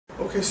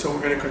Okay, so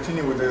we're going to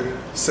continue with the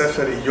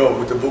Sefer Iyov,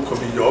 with the Book of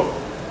Iyov.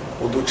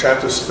 We'll do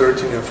chapters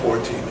 13 and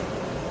 14.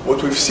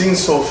 What we've seen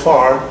so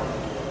far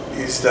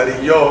is that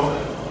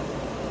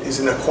Iyov is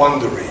in a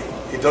quandary.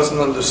 He doesn't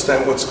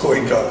understand what's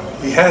going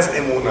on. He has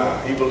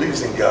emunah, he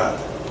believes in God,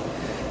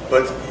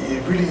 but he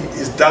really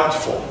is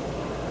doubtful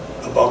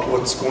about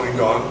what's going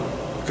on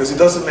because it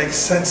doesn't make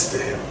sense to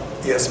him.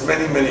 He has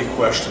many, many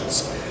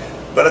questions.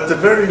 But at the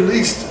very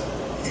least,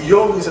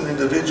 Iyov is an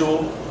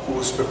individual who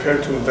is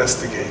prepared to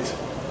investigate.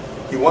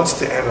 He wants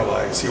to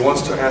analyze, he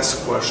wants to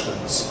ask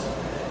questions.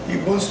 He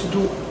wants to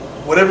do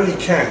whatever he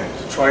can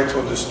to try to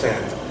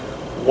understand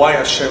why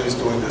Hashem is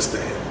doing this to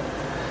him.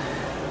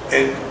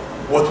 And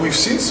what we've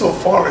seen so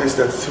far is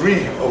that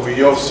three of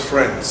Iyov's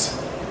friends,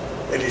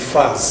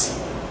 Eliphaz,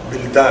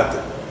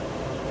 Bildad,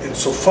 and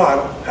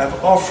Sophar,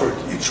 have offered,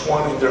 each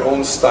one in their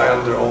own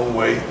style, their own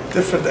way,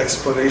 different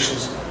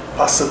explanations,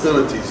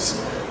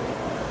 possibilities.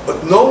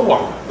 But no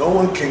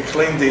one can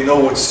claim they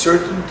know with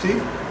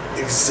certainty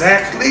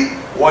exactly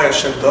why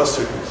Hashem does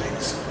certain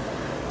things.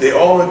 They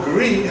all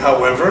agree,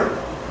 however,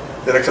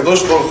 that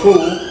HaKadosh Baruch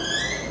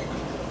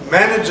Hu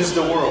manages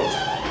the world,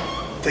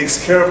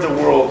 takes care of the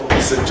world.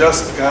 He's a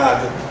just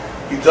God.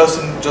 He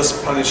doesn't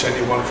just punish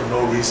anyone for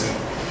no reason.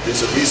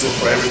 There's a reason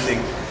for everything.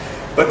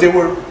 But they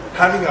were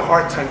having a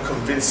hard time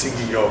convincing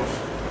Iyov.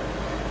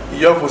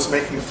 Iyov was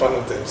making fun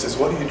of them. He says,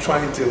 what are you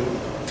trying to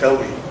tell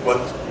me? What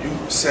you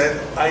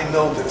said, I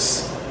know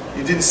this.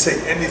 You didn't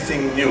say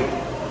anything new.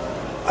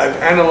 I've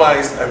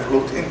analyzed, I've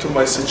looked into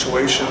my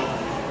situation,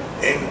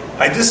 and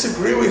I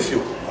disagree with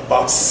you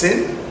about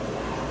sin.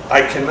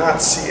 I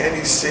cannot see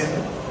any sin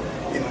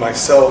in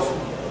myself,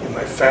 in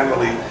my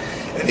family.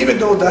 And even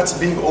though that's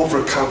being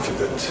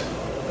overconfident,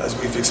 as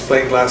we've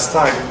explained last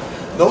time,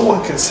 no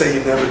one can say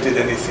he never did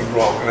anything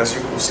wrong. And as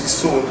you will see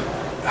soon,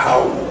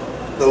 how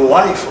the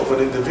life of an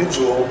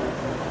individual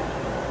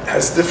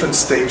has different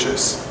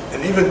stages.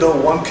 And even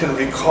though one can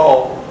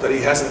recall that he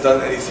hasn't done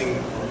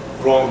anything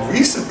wrong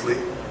recently,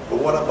 but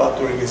what about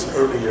during his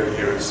earlier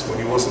years when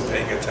he wasn't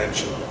paying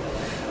attention?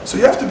 So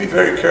you have to be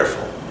very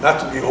careful not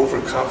to be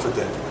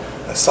overconfident.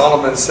 As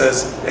Solomon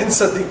says, "En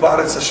tzaddik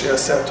ba'aretz asher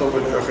yaseh tov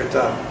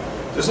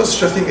v'lo." There's no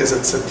such a thing as a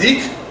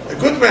tzaddik, a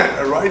good man,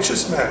 a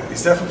righteous man.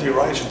 He's definitely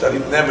righteous, that he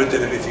never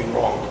did anything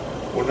wrong.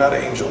 We're not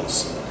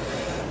angels.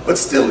 But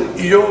still,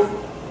 Iyov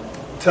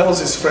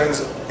tells his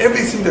friends,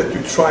 everything that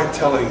you try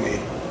telling me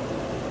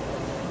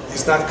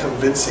is not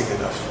convincing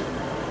enough.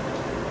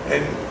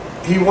 And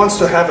he wants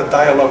to have a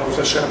dialogue with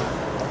Hashem.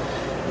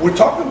 We're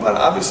talking about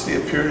obviously a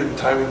period in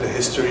time in the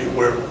history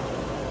where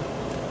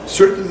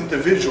certain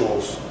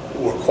individuals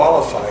who were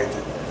qualified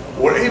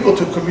were able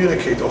to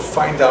communicate or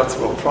find out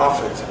through a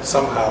prophet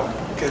somehow,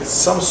 get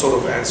some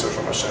sort of answer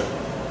from Hashem.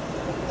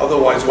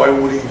 Otherwise, why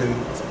would he even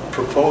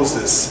propose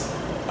this?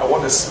 I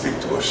want to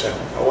speak to Hashem.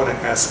 I want to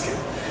ask him.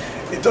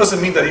 It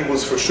doesn't mean that he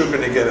was for sure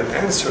going to get an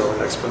answer or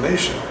an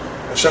explanation.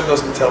 Hashem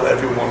doesn't tell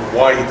everyone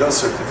why he does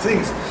certain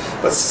things.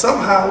 But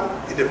somehow,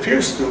 it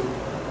appears to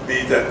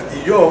be that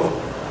Iyov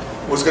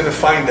was going to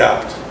find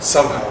out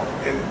somehow.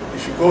 And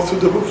if you go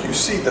through the book, you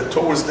see that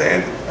towards the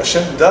end,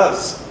 Hashem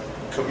does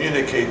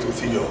communicate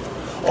with Iyov.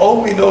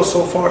 All we know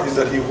so far is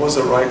that he was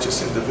a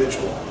righteous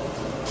individual.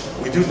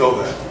 We do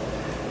know that.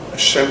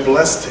 Hashem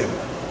blessed him.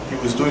 He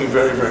was doing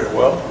very, very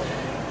well.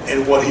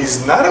 And what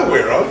he's not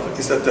aware of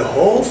is that the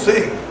whole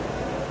thing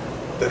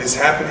that is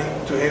happening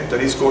to him, that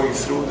he's going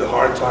through, the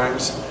hard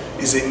times,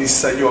 is a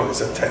nisayon,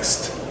 is a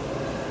test.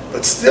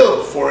 But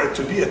still, for it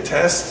to be a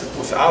test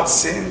without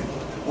sin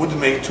wouldn't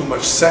make too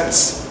much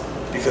sense,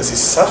 because he's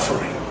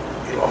suffering.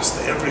 He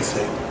lost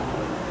everything.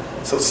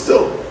 So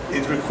still,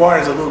 it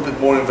requires a little bit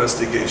more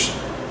investigation.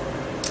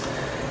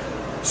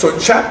 So in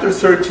chapter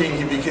 13,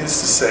 he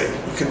begins to say,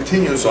 he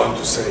continues on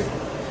to say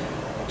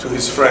to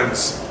his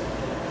friends,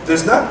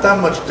 there's not that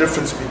much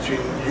difference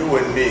between you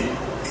and me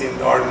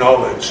in our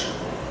knowledge.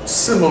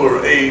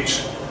 Similar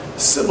age,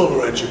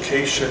 similar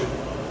education.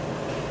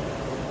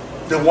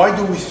 Then why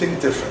do we think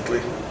differently?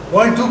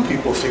 Why do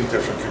people think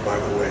differently, by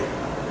the way?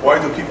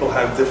 Why do people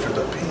have different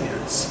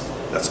opinions?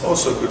 That's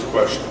also a good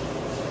question.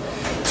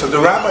 So the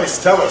rabbis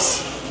tell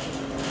us,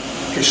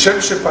 כשם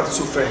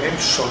שפרצופיהם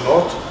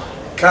שונות,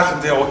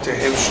 כך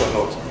דעותיהם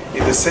שונות.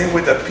 In the same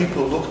way that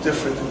people look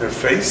different in their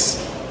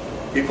face,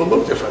 people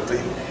look differently.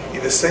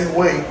 In the same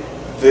way,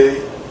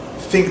 they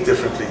think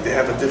differently. They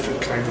have a different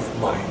kind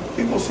of mind.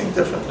 People think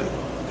differently.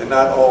 They're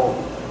not all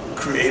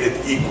created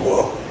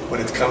equal when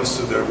it comes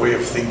to their way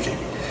of thinking.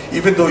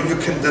 Even though you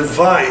can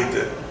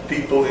divide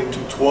people into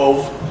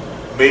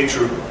 12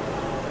 major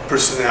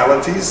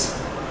personalities,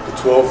 the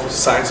 12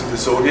 signs of the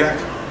zodiac,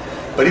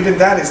 but even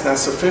that is not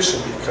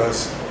sufficient,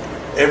 because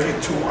every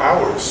 2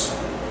 hours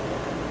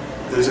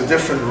there's a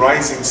different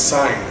rising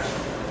sign.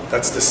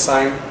 That's the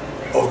sign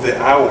of the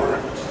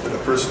hour that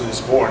a person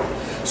is born.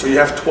 So you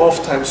have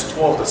 12 times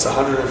 12, that's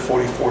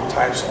 144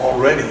 times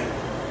already.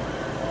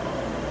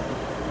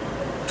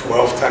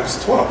 12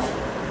 times 12.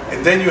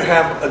 And then you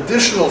have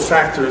additional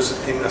factors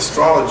in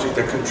astrology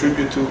that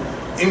contribute to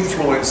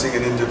influencing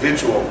an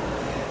individual.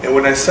 And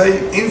when I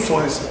say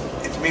influence,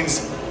 it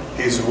means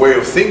his way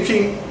of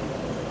thinking,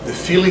 the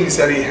feelings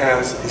that he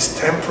has, his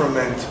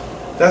temperament.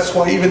 That's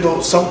why even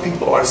though some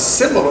people are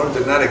similar,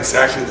 they're not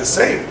exactly the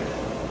same.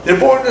 They're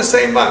born the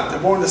same month,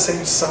 they're born the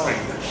same sign.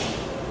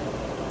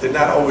 They're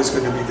not always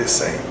going to be the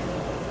same.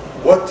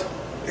 What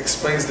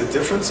explains the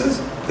differences?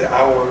 The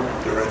hour,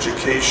 their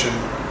education,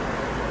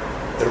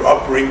 their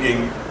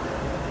upbringing,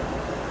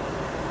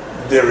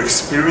 their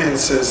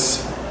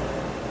experiences,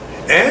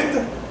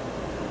 and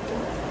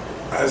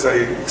as I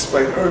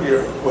explained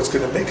earlier, what's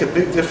going to make a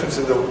big difference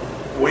in the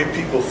way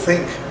people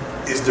think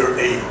is their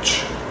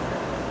age.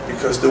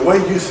 Because the way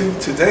you think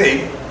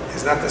today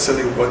is not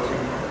necessarily what you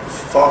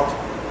thought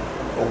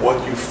or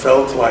what you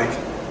felt like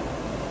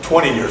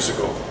 20 years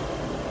ago,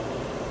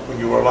 when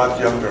you were a lot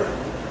younger.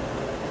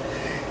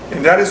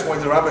 And that is why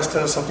the rabbis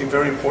tell us something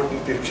very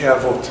important in Pirkei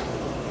Avot,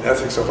 in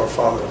Ethics of Our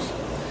Fathers.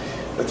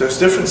 That there's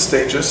different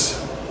stages.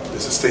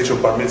 There's a stage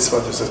of bar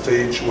mitzvah, there's a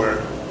stage where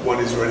one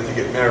is ready to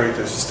get married,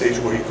 there's a stage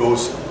where he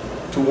goes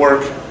to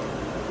work,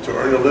 to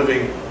earn a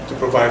living, to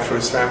provide for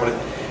his family.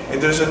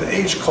 And there's an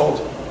age called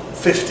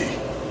 50.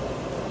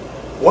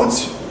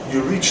 Once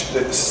you reach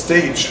the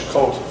stage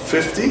called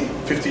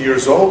 50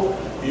 years old,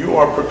 you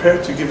are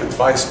prepared to give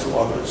advice to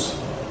others.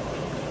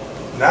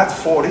 Not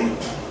 40,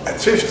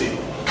 at 50,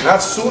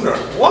 not sooner.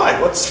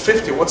 Why? What's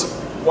 50?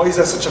 Why is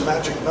that such a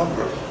magic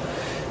number?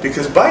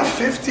 Because by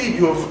 50,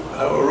 you have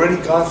already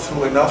gone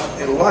through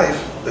enough in life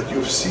that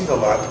you've seen a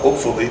lot,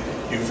 hopefully,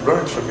 you've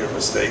learned from your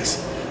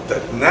mistakes,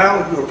 that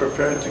now you are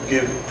prepared to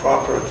give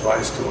proper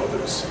advice to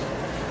others.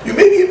 You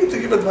may be able to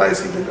give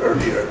advice even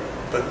earlier,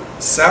 but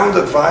sound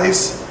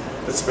advice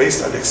that's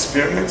based on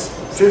experience,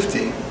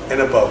 50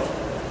 and above.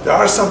 There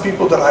are some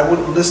people that I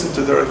wouldn't listen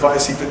to their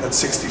advice even at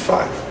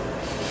 65.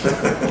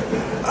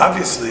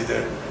 Obviously,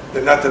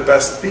 they're not the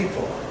best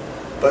people.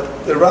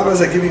 But the rabbis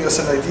are giving us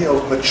an idea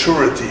of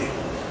maturity.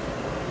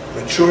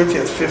 Maturity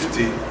at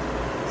 50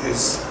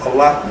 is a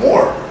lot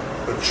more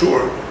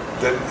mature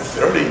than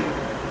 30.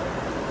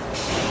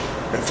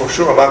 And for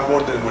sure a lot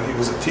more than when he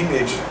was a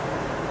teenage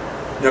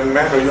young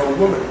man or young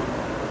woman.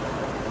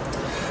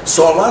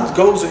 So a lot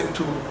goes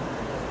into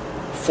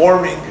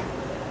forming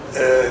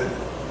an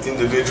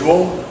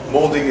individual,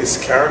 molding his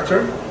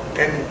character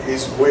and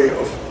his way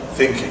of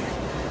thinking.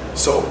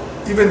 So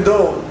even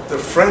though the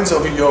friends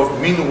of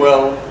Iyov mean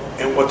well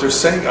and what they're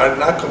saying are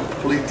not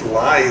complete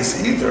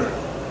lies either,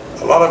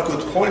 a lot of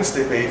good points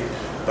they made,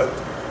 but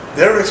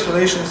their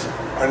explanations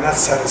are not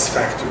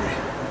satisfactory.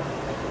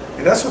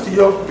 And that's what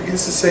Iyov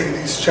begins to say in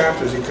these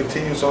chapters. He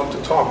continues on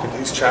to talk in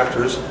these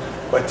chapters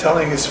by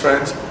telling his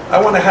friends,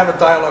 I want to have a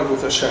dialogue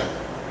with Hashem,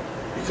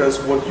 because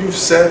what you've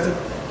said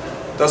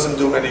doesn't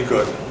do any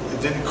good.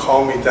 It didn't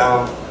calm me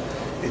down.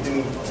 It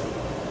didn't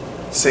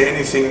say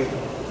anything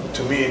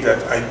to me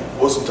that I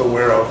wasn't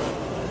aware of.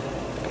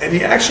 And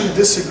he actually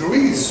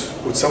disagrees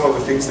with some of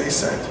the things they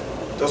said.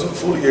 Doesn't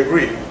fully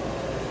agree.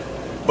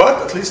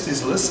 But at least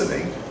he's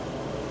listening.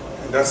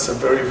 And that's a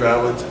very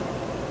valid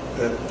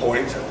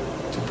point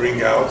to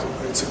bring out.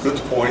 It's a good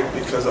point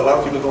because a lot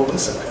of people don't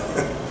listen.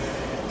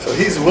 So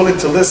he's willing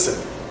to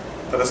listen.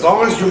 But as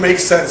long as you make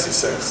sense, he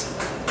says.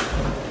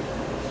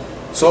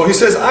 So he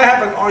says, I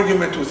have an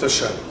argument with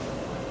Hashem.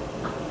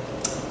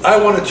 I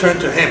want to turn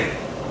to him.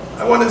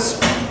 I want to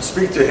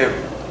speak to him.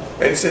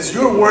 And he says,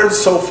 your words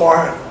so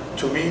far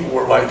to me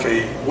were like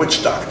a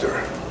witch doctor.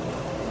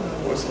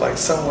 It was like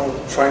someone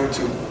trying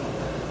to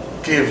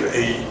give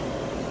a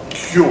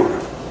cure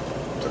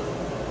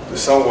to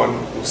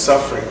someone who's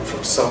suffering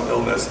from some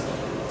illness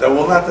that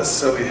will not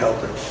necessarily help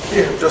him.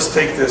 Here, just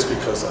take this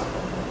because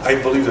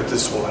I believe that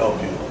this will help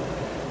you.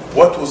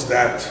 What was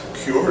that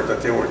cure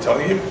that they were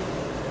telling him?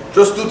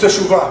 Just do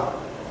teshuvah.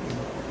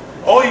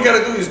 All you got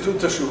to do is do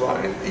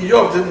teshuvah. And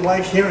Iyov didn't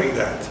like hearing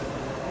that.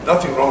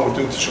 Nothing wrong with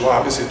doing teshuvah.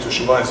 Obviously,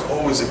 teshuvah is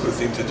always a good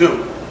thing to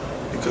do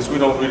because we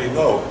don't really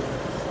know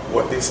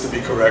what needs to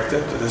be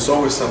corrected. There's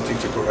always something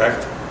to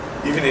correct,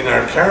 even in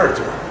our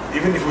character.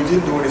 Even if we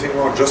didn't do anything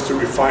wrong, just to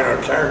refine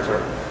our character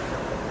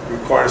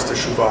requires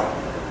teshuvah.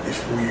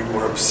 If we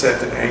were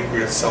upset and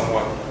angry at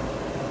someone,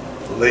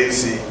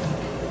 lazy,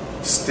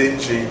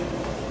 stingy,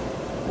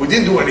 we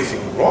didn't do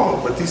anything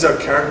wrong, but these are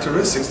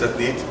characteristics that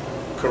need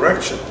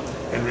correction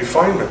and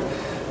refinement.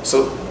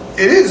 So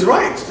it is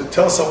right to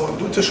tell someone,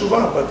 do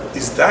teshuvah, but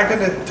is that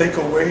going to take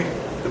away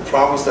the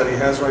problems that he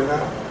has right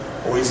now?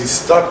 Or is he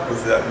stuck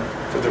with them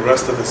for the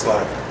rest of his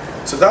life?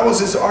 So that was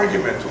his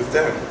argument with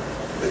them,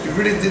 that you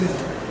really didn't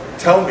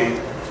tell me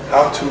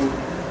how to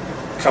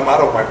come out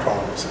of my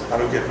problems, how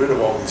to get rid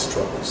of all these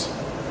troubles.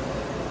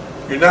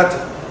 You're not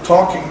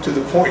talking to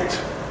the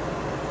point.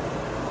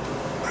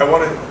 I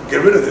want to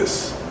get rid of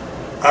this.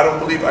 I don't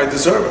believe I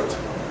deserve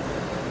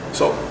it.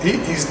 So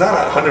he's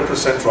not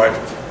 100%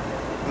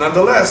 right.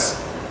 Nonetheless,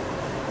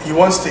 he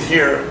wants to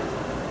hear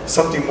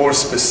something more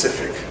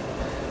specific.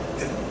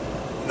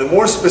 And the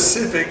more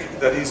specific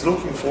that he's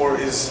looking for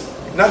is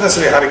not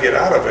necessarily how to get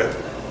out of it,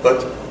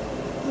 but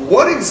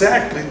what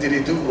exactly did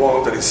he do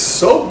wrong that is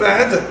so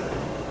bad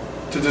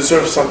to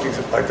deserve something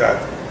like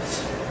that?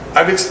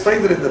 I've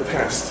explained it in the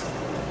past,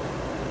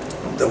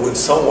 that when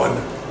someone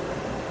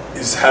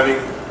is having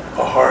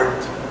a hard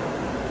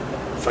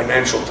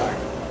financial time.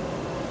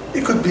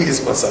 It could be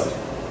his mazal.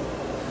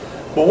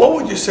 But what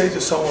would you say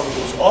to someone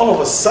who's all of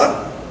a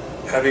sudden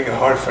having a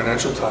hard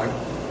financial time,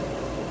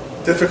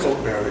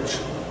 difficult marriage,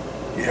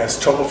 he has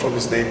trouble from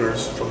his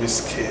neighbors, from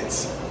his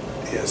kids,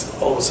 he has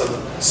all of a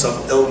sudden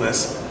some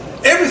illness,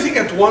 everything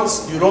at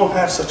once, you don't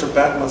have such a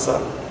bad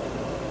mazal.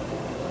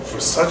 For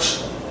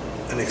such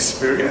an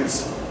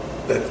experience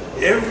that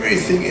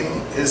everything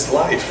in his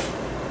life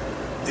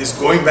is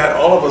going bad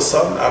all of a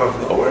sudden out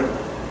of nowhere,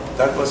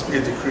 that must be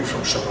a decree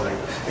from Shamayim.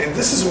 And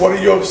this is what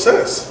Iyov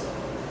says.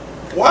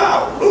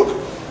 Wow,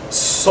 look,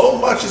 so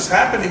much is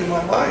happening in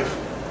my life.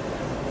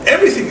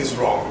 Everything is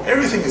wrong,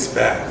 everything is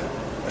bad.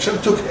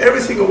 Hashem took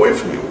everything away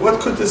from you.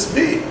 What could this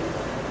be?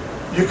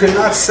 You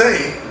cannot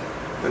say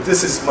that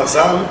this is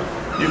mazal.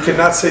 You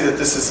cannot say that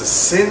this is a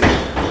sin.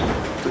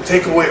 To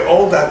take away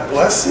all that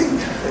blessing,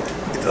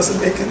 it doesn't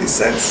make any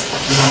sense.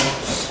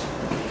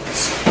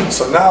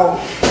 So now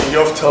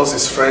Iyov tells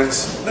his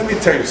friends, let me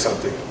tell you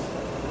something.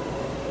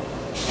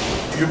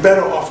 You're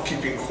better off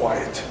keeping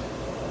quiet.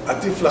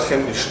 Adif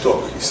lachem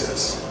nishtok, he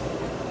says.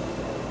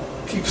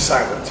 Keep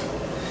silent.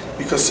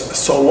 Because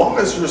so long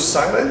as you're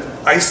silent,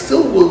 I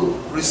still will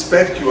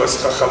respect you as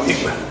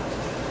chachamim,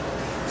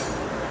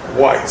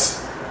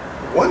 wise.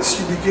 Once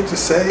you begin to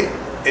say,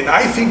 and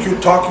I think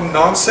you're talking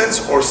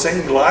nonsense or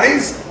saying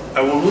lies, I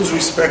will lose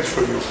respect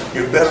for you.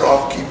 You're better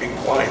off keeping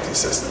quiet, he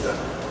says to them.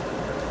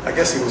 I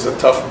guess he was a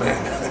tough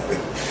man.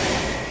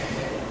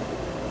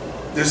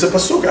 There's a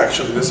pasuk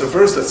actually, there's a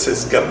verse that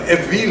says, Gam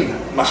evil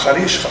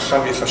macharish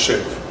chacham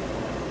yichashev.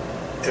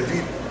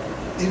 Evil,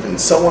 even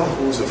someone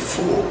who's a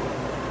fool,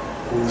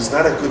 who is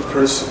not a good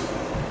person,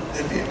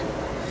 evil.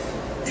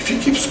 If he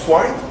keeps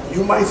quiet,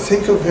 you might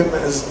think of him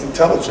as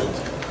intelligent.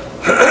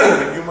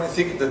 You might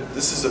think that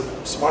this is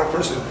a smart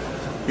person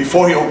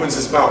before he opens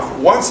his mouth.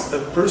 Once a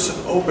person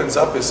opens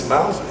up his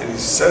mouth and he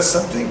says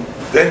something,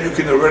 then you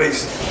can already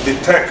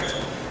detect,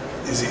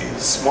 is he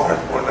smart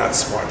or not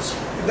smart?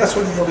 And that's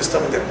what he always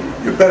tells me,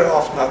 that you're better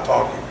off not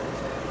talking,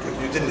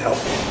 because you didn't help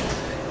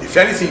me. If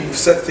anything, you've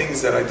said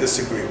things that I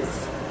disagree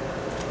with.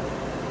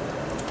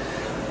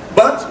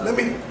 But let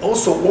me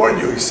also warn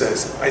you, he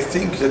says, I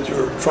think that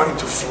you're trying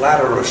to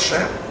flatter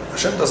Hashem.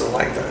 Hashem doesn't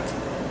like that.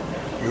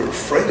 You're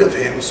afraid of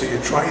him, so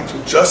you're trying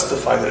to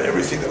justify that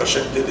everything that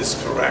Hashem did is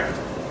correct.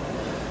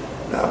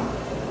 Now,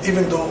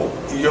 even though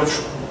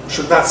Iyov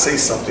should not say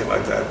something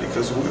like that,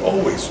 because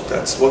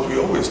that's what we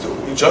always do.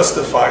 We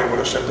justify what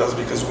Hashem does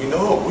because we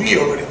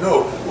already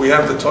know, we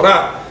have the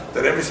Torah,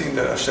 that everything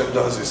that Hashem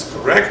does is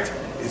correct,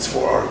 it's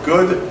for our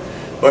good.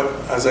 But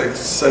as I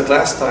said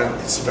last time,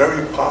 it's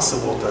very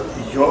possible that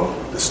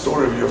Iyov, the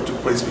story of Iyov took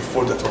place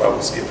before the Torah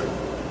was given.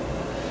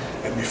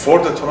 And before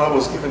the Torah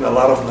was given, a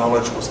lot of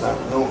knowledge was not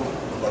known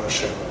about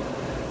Hashem.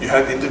 You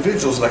had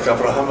individuals like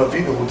Abraham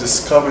Avinu who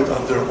discovered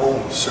on their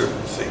own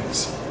certain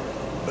things.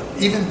 But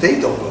even they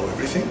don't know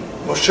everything.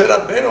 Moshe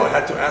Rabbeinu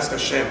had to ask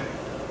Hashem,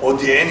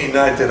 Odi'eni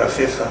na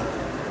derachecha.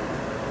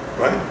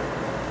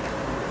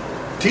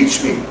 Right?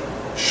 Teach me.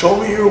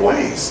 Show me your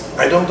ways.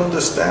 I don't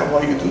understand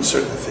why you do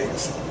certain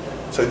things.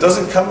 So it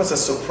doesn't come as a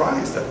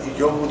surprise that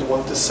Iyov would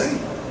want to say,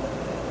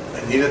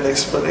 I need an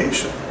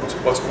explanation.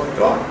 What's going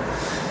on?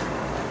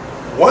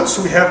 Once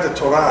we have the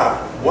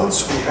Torah,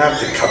 once we have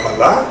the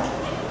Kabbalah,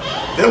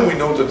 then we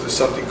know that there's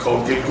something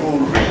called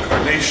Gilgul,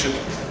 reincarnation.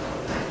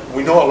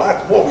 We know a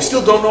lot more. We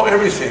still don't know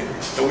everything.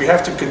 And we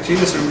have to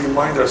continuously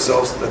remind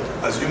ourselves that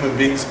as human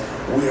beings,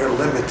 we are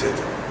limited.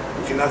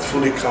 We cannot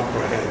fully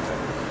comprehend.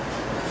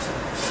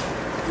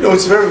 You know,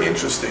 it's very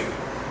interesting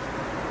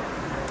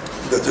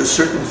that there's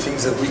certain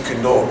things that we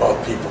can know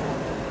about people,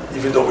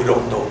 even though we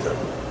don't know them.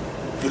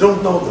 You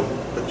don't know them,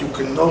 but you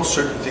can know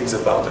certain things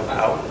about them.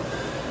 How?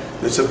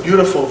 There's a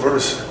beautiful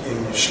verse in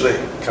Mishlei,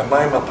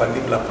 Kamayim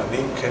apanim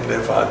lapanim ken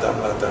lev ha'adam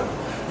la'adam.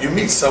 You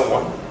meet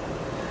someone,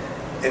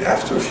 and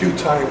after a few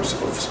times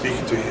of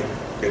speaking to him,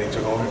 getting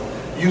to know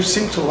him, you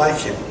seem to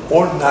like him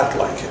or not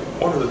like him,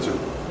 one of the two.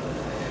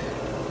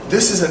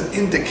 This is an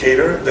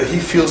indicator that he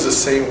feels the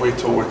same way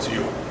towards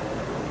you,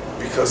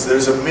 because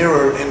there's a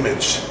mirror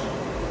image.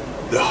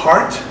 The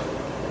heart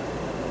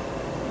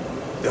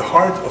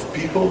of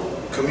people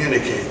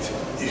communicate.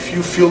 If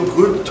you feel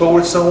good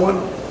towards someone,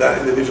 that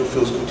individual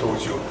feels good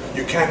towards you.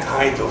 You can't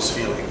hide those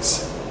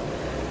feelings.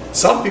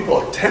 Some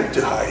people attempt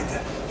to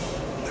hide,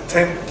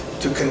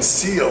 attempt to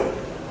conceal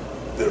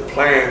their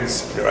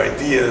plans, their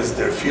ideas,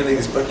 their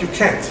feelings, but you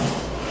can't.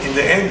 In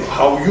the end,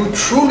 how you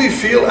truly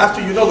feel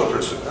after you know the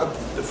person, not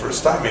the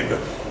first time maybe,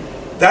 but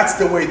that's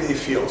the way they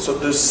feel. So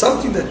there's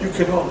something that you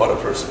can know about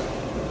a person.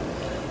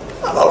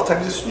 A lot of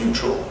times it's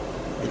neutral.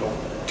 You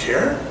don't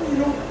care, you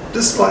don't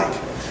dislike.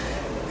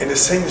 And the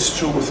same is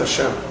true with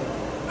Hashem.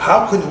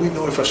 How can we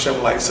know if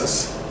Hashem likes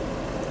us?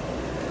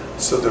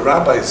 So the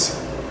rabbis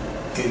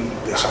in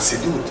the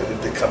Hasidut and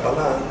in the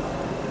Kabbalah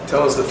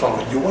tell us the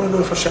following. You want to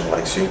know if Hashem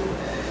likes you?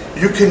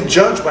 You can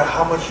judge by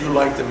how much you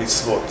like the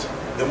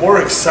mitzvot. The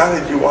more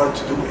excited you are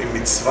to do a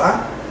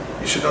mitzvah,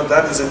 you should know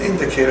that is an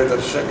indicator that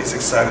Hashem is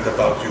excited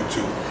about you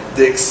too.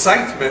 The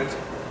excitement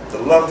the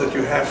love that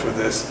you have for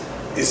this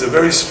is a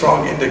very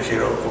strong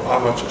indicator of how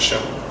much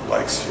Hashem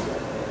likes you.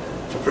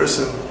 If a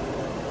person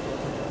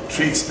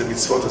treats the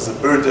mitzvot as a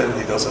burden,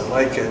 he doesn't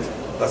like it,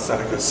 that's not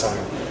a good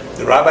sign.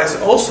 The rabbis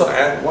also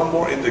add one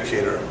more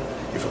indicator.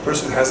 If a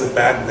person has a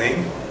bad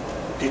name,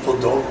 people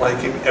don't like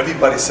him,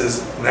 everybody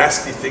says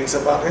nasty things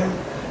about him,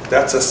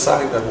 that's a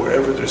sign that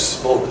wherever there's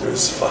smoke,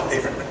 there's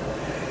fire,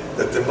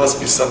 that there must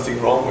be something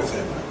wrong with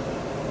him.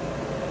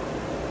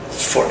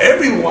 For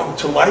everyone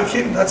to like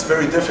him, that's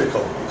very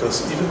difficult,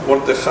 because even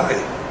Mordechai,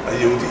 a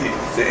Yehudi,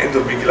 at the end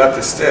of Megillat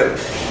Esther,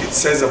 it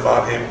says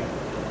about him,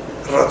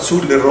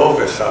 Ratzu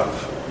lerov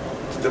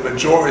echav, to the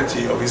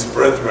majority of his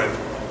brethren,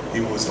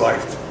 he was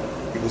liked,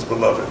 he was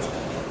beloved.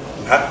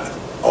 Not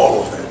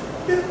all of them.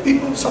 Yeah,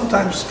 people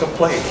sometimes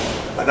complain,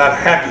 are not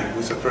happy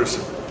with a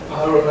person.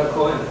 Aaron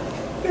Cohen.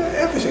 Yeah,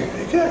 everything.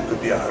 Yeah, it could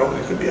be Aaron,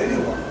 it could be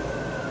anyone.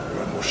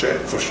 Moshe,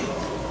 for sure.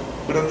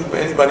 We don't need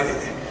anybody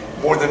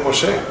more than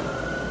Moshe.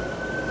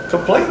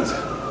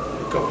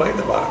 Complained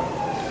about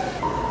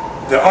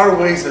him. There are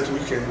ways that we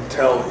can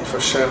tell if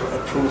Hashem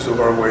approves of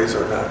our ways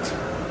or not,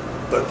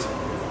 but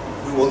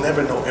we will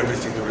never know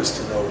everything there is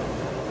to know.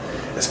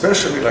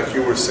 Especially like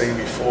you were saying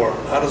before,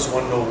 how does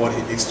one know what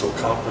he needs to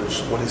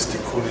accomplish, what his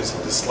tikkun is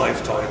in this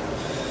lifetime?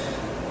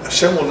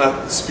 Hashem will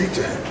not speak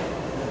to him.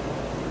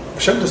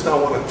 Hashem does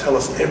not want to tell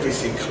us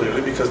everything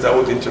clearly, because that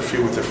would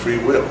interfere with the free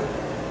will.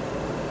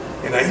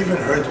 And I even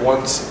heard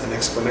once an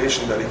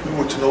explanation that if we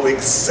were to know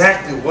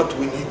exactly what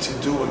we need to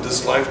do in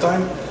this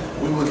lifetime,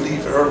 we would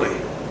leave early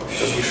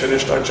because we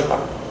finished our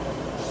job.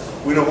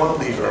 We don't want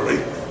to leave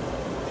early.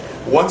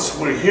 Once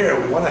we're here,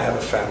 we want to have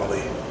a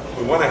family.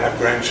 We want to have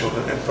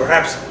grandchildren, and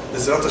perhaps,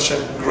 Bezrat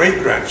Hashem,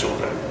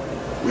 great-grandchildren.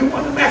 We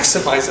want to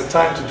maximize the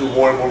time to do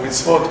more and more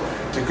mitzvot,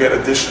 to get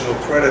additional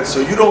credit. So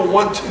you don't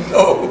want to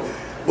know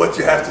what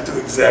you have to do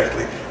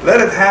exactly.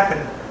 Let it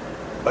happen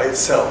by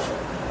itself.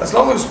 As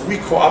long as we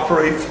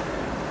cooperate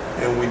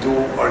and we do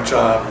our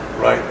job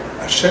right,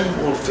 Hashem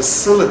will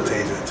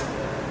facilitate it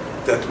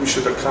that we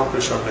should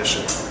accomplish our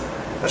mission.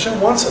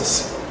 Hashem wants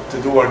us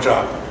to do our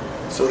job.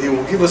 So He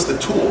will give us the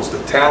tools,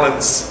 the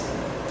talents,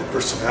 the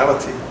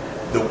personality,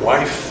 the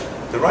wife,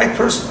 the right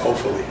person,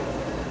 hopefully,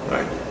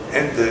 right?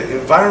 And the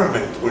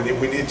environment where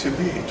we need to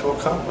be to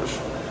accomplish.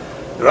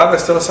 The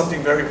rabbis tell us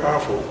something very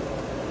powerful.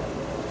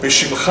 They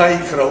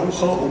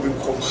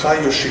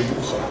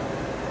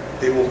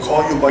will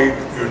call you by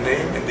your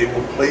name and they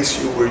will place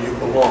you where you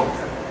belong.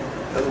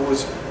 In other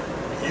words,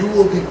 you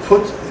will be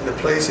put in a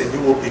place and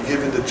you will be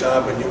given the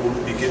job and you will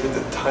be given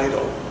the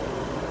title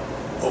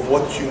of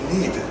what you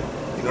need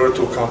in order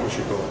to accomplish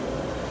your goal.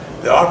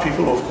 There are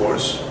people, of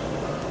course,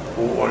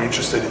 who are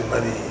interested in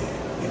money,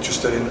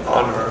 interested in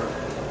honor,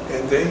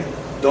 and they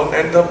don't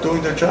end up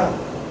doing their job.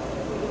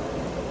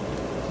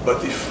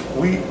 But if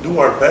we do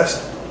our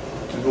best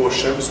to do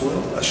Hashem's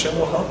will, Hashem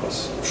will help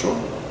us, for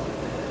sure.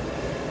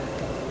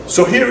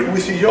 So here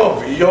with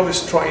Iyov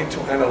is trying to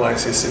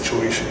analyze his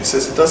situation. He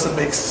says, it doesn't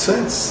make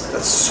sense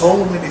that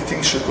so many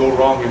things should go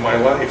wrong in my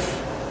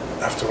life.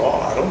 After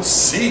all, I don't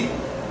see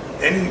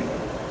any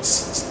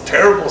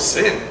terrible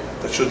sin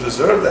that should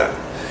deserve that.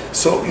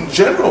 So in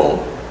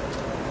general,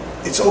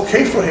 it's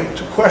okay for him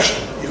to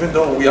question, even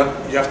though you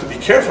have to be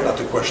careful not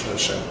to question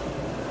Hashem.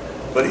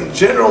 But in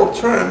general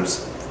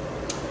terms,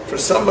 for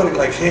somebody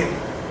like him,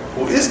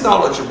 who is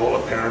knowledgeable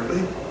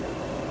apparently,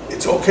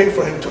 it's okay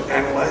for him to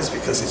analyze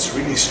because it's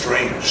really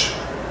strange.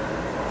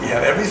 He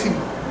had everything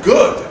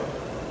good.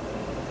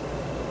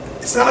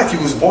 It's not like he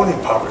was born in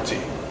poverty.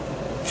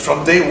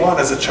 From day one,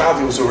 as a child,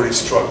 he was already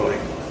struggling.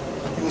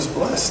 He was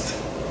blessed.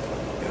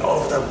 And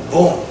all of that,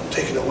 boom,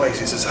 taken away.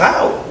 He says,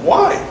 how?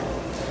 Why?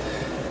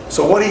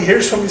 So what he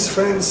hears from his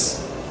friends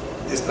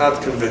is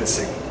not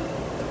convincing.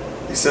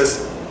 He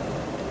says,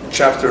 in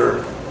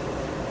chapter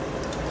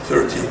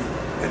 13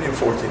 and in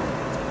 14,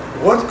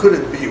 what could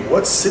it be?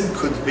 What sin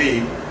could be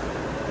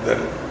that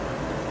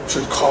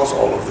should cause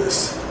all of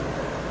this?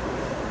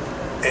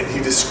 And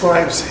he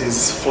describes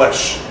his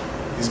flesh,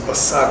 his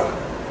basar,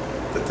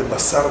 that the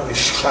basar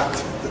nishchat,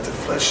 that the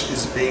flesh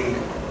is being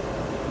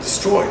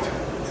destroyed.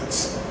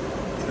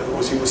 In other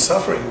words, he was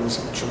suffering, he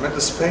was in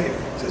tremendous pain.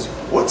 He says,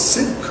 what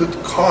sin could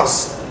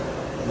cause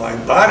my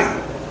body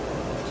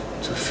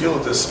to feel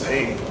this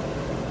pain,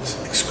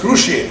 this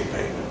excruciating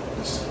pain,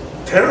 this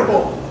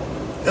terrible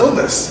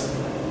illness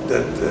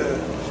that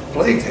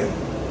plagued him?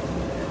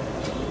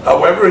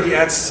 However, he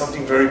adds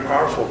something very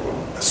powerful.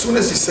 As soon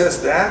as he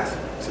says that,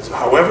 he says,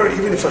 however,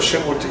 even if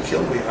Hashem were to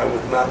kill me, I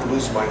would not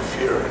lose my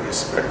fear and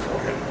respect for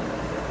him.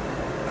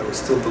 I would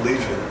still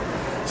believe him.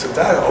 So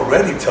that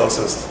already tells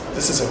us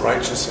this is a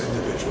righteous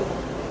individual.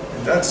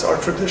 And that's our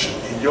tradition.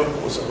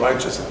 Iyov was a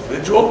righteous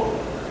individual.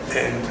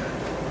 And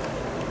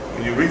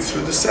when you read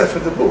through the Sefer,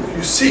 the book,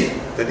 you see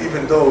that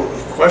even though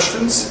he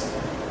questions,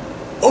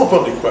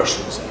 openly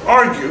questions,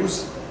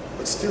 argues,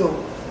 but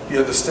still he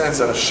understands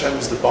that Hashem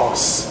is the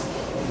boss.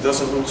 He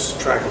doesn't lose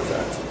track of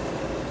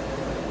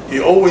that. He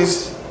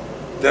always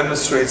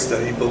demonstrates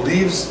that he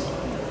believes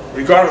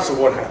regardless of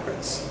what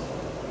happens.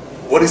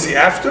 What is he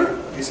after?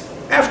 He's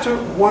after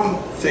one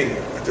thing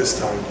at this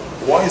time.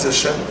 Why is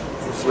Hashem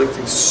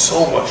inflicting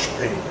so much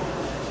pain?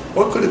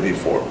 What could it be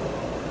for?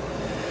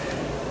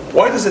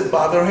 Why does it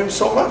bother him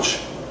so much?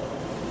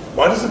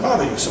 Why does it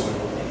bother you so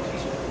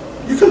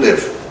much? You can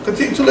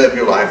continue to live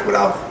your life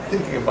without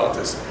thinking about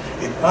this.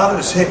 It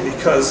bothers him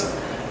because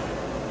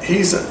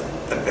he's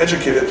an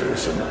educated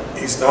person.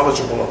 He's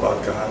knowledgeable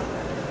about God.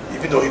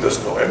 Even though he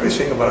doesn't know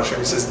everything about Hashem,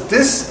 he says,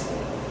 this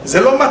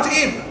zelo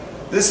mat'im.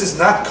 This is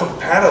not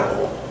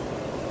compatible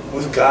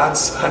with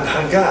God's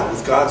hanhaga,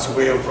 with God's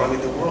way of running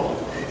the world.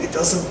 It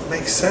doesn't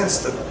make sense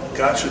that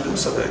God should do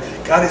something.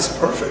 God is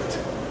perfect.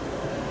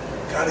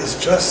 God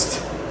is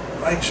just,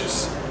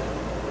 righteous.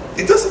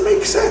 It doesn't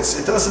make sense.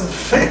 It doesn't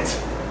fit.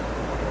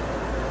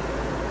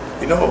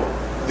 You know,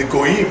 the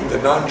Goyim,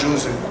 the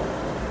non-Jews in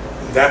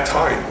that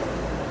time,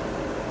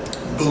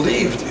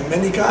 believed in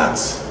many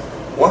gods.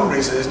 One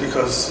reason is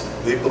because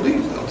they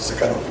believed, you know, there's a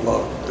God of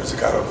love, there's a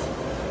God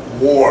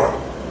of war,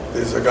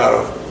 there's a God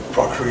of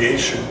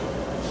procreation.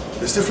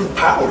 There's different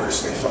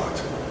powers, they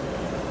thought.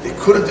 They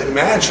couldn't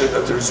imagine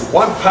that there's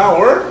one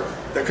power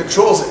that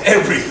controls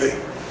everything.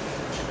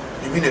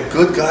 You mean a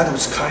good God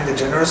who's kind and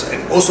generous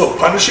and also a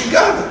punishing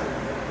God?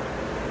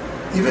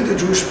 Even the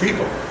Jewish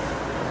people,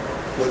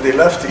 when they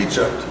left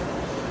Egypt,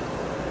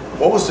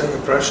 what was their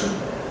impression?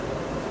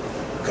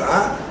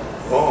 God?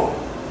 Oh,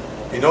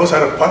 he knows how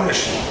to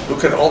punish.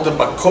 Look at all the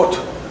makot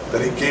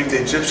that he gave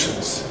the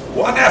Egyptians,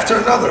 one after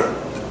another.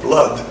 The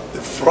blood,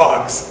 the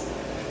frogs.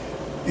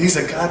 He's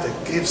a God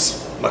that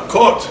gives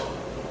makot,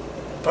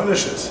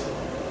 punishes.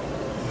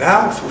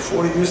 Now, through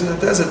 40 years in the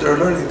desert, they're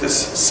learning this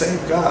same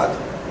God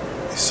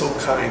is so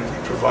kind.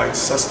 He provides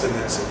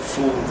sustenance and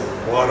food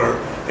and water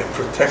and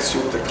protects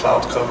you with a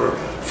cloud cover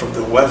from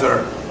the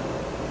weather.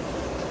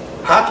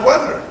 Hot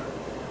weather.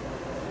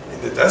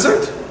 In the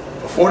desert,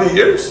 for 40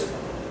 years,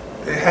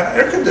 they had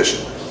air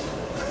conditioning.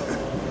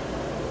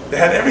 They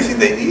had everything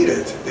they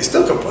needed. They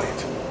still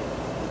complained.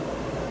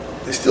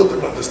 They still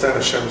didn't understand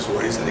Hashem's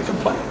ways and they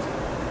complained.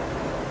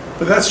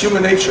 But that's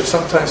human nature.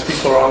 Sometimes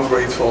people are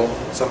ungrateful.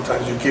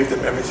 Sometimes you give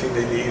them everything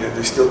they need and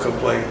they still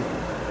complain.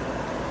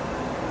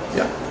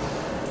 Yeah.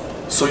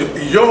 So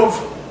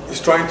Iyov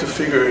is trying to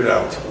figure it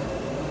out.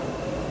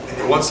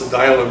 And he wants a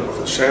dialogue with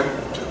Hashem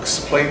to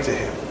explain to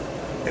him.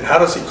 And how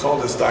does he call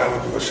this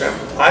dialogue with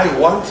Hashem? I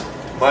want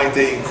my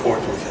day in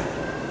court with him.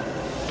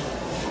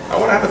 I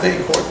want to have a day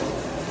in court.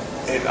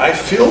 And I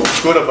feel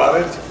good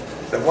about it,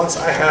 that once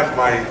I have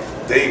my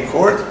day in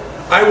court,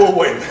 I will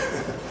win.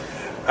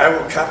 I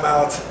will come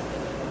out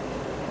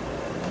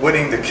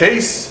winning the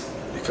case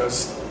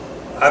because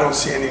I don't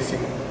see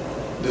anything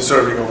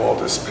deserving of all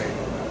this pain.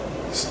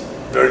 It's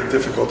a very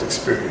difficult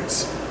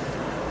experience.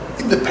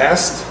 In the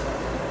past,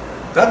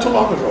 not too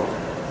long ago,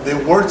 there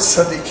were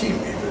tzaddikim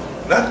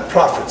even, not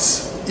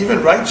prophets,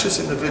 even righteous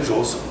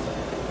individuals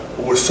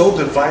who were so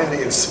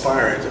divinely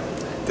inspired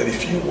that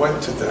if you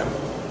went to them,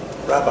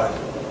 Rabbi,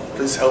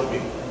 please help me.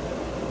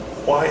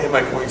 Why am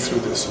I going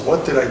through this?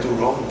 What did I do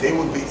wrong? They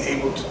would be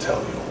able to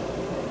tell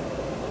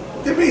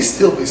you. There may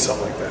still be some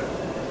like that.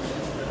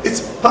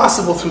 It's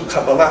possible through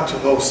Kabbalah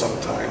to know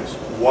sometimes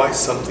why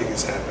something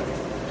is happening.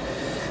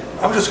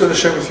 I'm just going to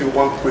share with you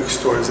one quick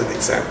story as an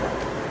example.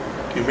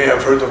 You may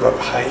have heard of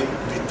Rabbi Chaim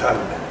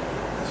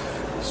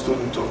Vital,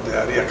 student of the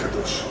Ari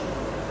Kadosh,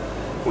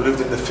 who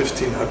lived in the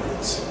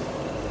 1500s.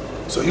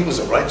 So he was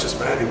a righteous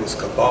man, he was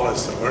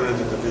Kabbalist, a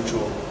learned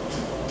individual.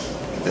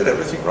 He did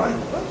everything right,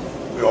 but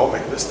we all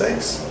make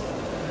mistakes.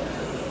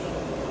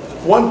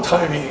 One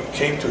time he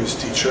came to his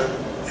teacher,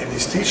 and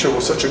his teacher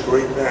was such a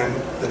great man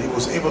that he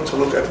was able to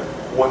look at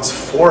one's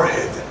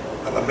forehead,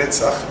 ala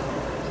metzach,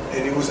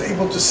 and he was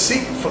able to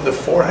see from the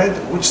forehead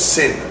which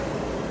sin,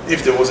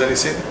 if there was any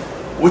sin,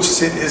 which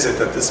sin is it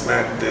that this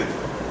man did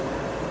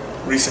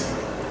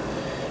recently.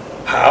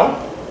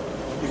 How?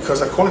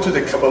 Because according to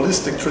the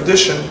Kabbalistic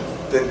tradition,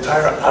 the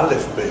entire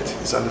Aleph bit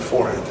is on the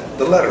forehead,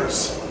 the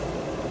letters.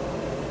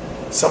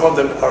 Some of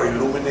them are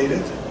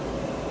illuminated,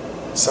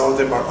 some of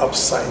them are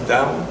upside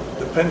down,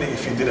 depending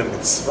if he did a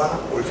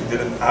mitzvah or if he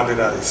did an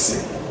avera, a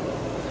sin.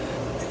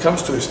 He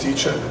comes to his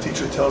teacher and the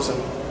teacher tells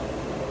him,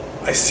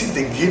 I see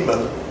the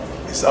Gimel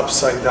is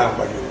upside down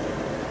by you.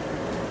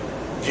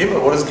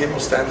 Gimel, what does Gimel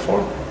stand for?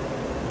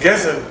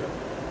 Gezel,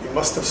 you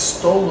must have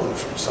stolen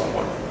from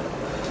someone.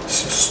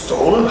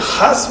 Stolen?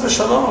 Chas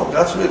v'shalom.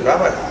 God forbid,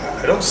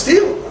 Rabbi, I don't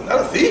steal. I'm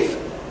not a thief.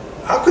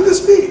 How could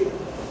this be?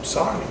 I'm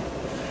sorry.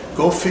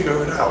 Go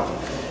figure it out.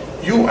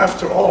 You,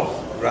 after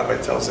all,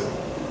 Rabbi tells him,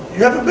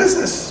 you have a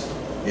business.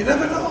 You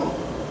never know.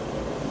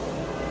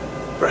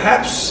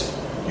 Perhaps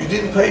you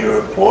didn't pay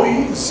your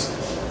employees.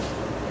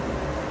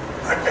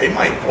 I pay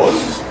my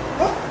employees?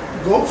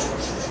 Well, go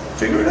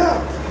figure it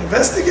out.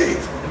 Investigate.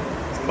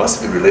 It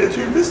must be related to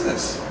your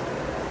business.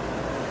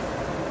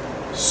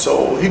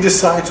 So he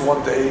decides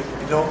one day,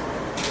 you know,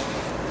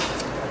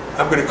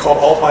 I'm going to call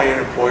all my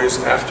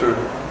employees after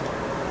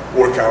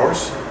work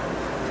hours.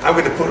 I'm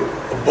going to put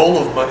a bowl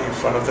of money in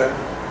front of them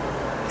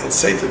and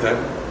say to them,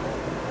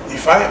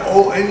 if I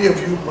owe any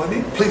of you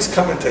money, please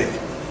come and take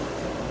it.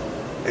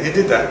 And he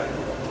did that.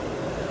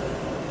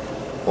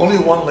 Only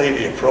one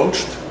lady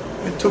approached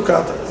and took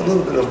out a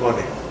little bit of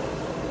money.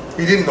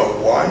 He didn't know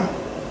why,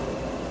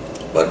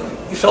 but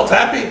he felt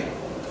happy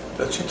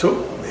that she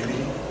took. Maybe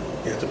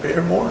he had to pay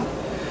her more.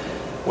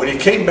 When he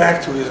came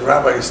back to his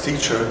rabbi, his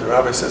teacher, the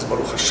rabbi says,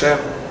 Baruch Hashem,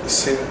 the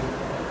sin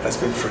has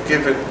been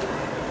forgiven.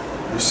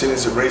 Your sin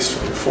is erased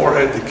from your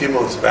forehead. The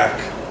gimel is back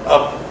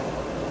up.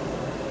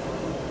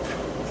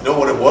 You know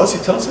what it was, he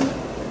tells him?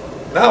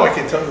 Now I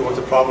can tell you what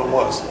the problem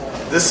was.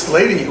 This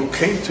lady who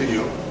came to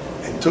you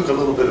and took a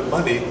little bit of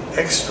money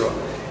extra,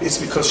 it's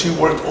because she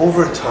worked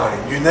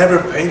overtime. You never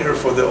paid her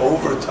for the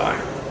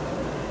overtime.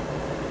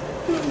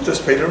 You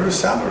just paid her her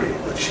salary,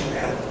 but she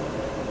had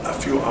a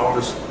few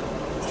hours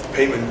of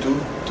payment due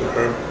to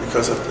her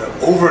because of the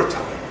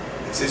overtime.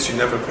 And since you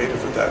never paid her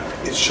for that,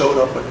 it showed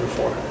up on your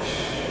forehead.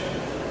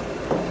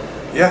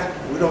 Yeah,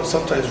 we don't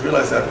sometimes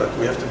realize that, but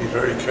we have to be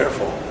very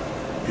careful.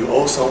 You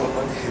owe someone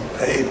money, you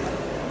pay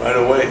right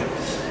away.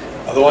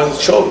 Otherwise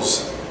it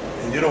shows.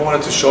 And you don't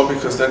want it to show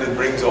because then it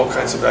brings all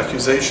kinds of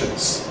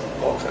accusations.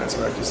 All kinds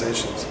of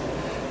accusations.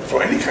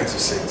 For any kinds of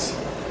sins.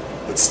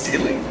 But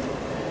stealing?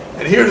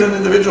 And here's an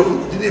individual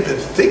who didn't even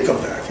think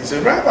of that. He's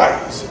a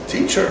rabbi, he's a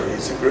teacher,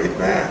 he's a great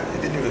man.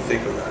 He didn't even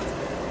think of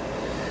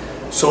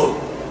that. So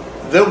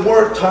there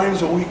were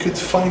times where we could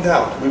find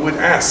out. We would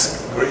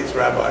ask, great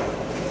rabbi.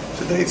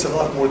 Today it's a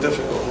lot more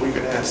difficult. We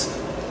can ask.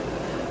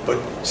 But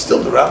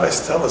still the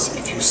rabbis tell us,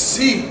 if you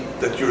see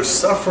that you're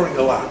suffering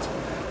a lot,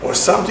 or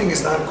something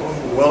is not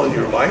going well in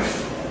your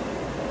life,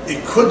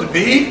 it could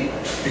be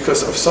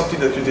because of something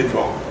that you did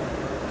wrong.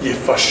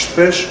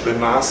 Yefashpesh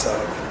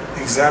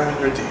b'ma'asav. Examine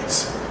your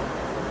deeds.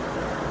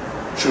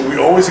 Should we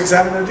always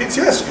examine our deeds?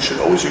 Yes, you should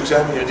always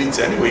examine your deeds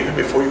anyway, even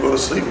before you go to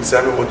sleep.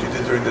 Examine what you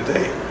did during the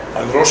day.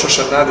 On Rosh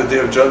Hashanah, the day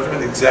of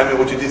judgment, examine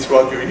what you did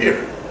throughout your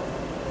year.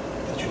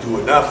 Did you do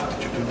enough?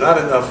 Did you do not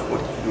enough?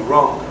 What did you do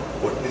wrong?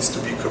 What needs to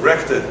be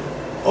corrected?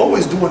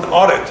 Always do an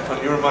audit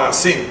on your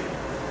ma'asim.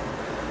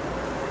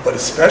 But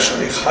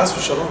especially, chas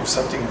v'shalom, if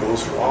something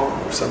goes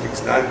wrong, or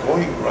something's not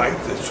going right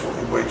the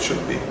way it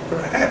should be,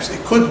 perhaps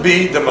it could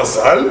be the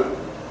mazal,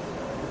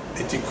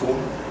 a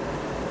tikkun,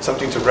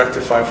 something to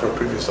rectify for a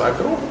previous life,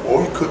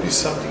 or it could be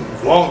something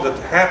wrong that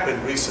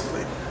happened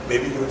recently.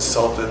 Maybe you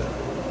insulted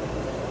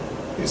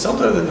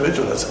an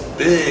individual. That's a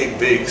big,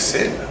 big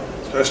sin,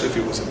 especially if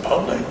it was in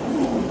public.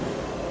 Ooh,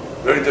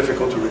 very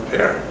difficult to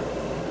repair.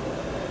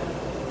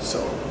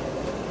 So,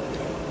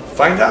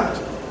 find out.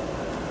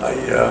 I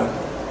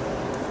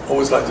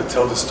always like to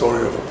tell the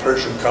story of a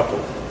Persian couple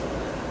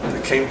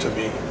that came to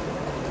me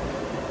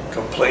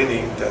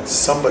complaining that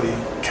somebody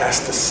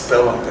cast a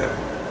spell on them,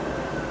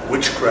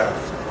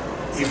 witchcraft,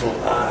 evil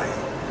eye,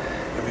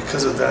 and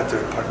because of that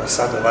their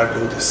parnassah, their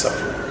livelihood is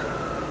suffering.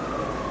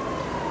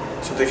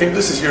 So they came,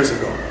 this is years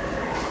ago.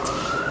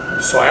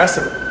 So I asked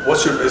them,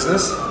 what's your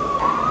business?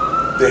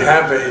 They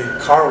have a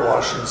car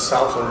wash in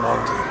South El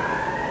Monte.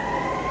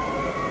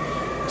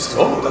 He says,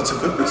 oh, that's a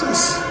good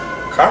business,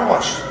 car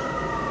wash.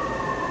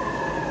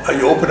 Are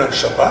you open on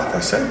Shabbat? I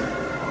said.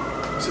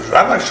 He says,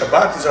 Rabbi,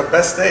 Shabbat is our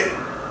best day.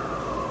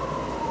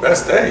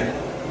 Best day?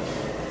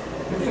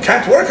 You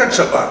can't work on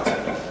Shabbat.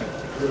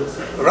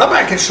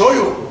 Rabbi, I can show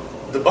you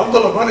the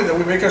bundle of money that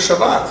we make on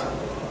Shabbat.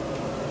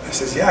 I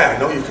says, yeah, I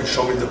know you can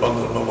show me the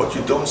bundle of money. What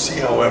you don't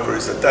see, however,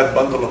 is that that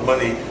bundle of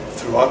money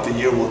throughout the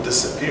year will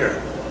disappear.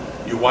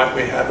 Your wife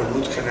may have a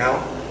root canal.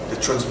 The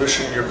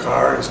transmission in your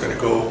car is going to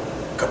go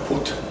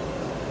kaput.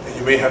 And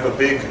you may have a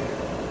big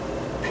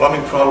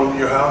plumbing problem in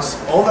your house.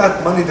 All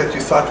that money that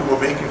you thought you were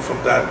making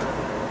from that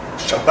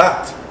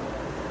Shabbat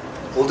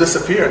will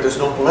disappear. There's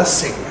no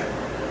blessing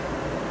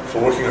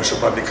for working on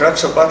Shabbat.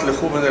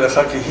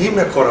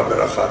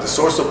 The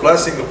source of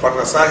blessing of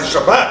parnassah is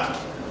Shabbat.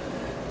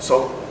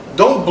 So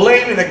don't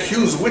blame and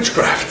accuse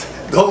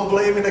witchcraft. Don't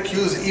blame and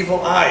accuse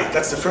evil eye.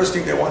 That's the first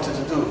thing they wanted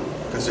to do,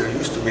 because they're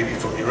used to maybe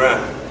from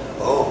Iran.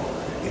 Oh,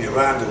 in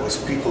Iran there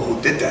was people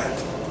who did that.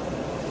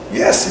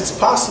 Yes, it's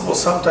possible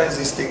sometimes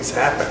these things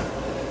happen.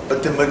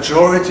 But the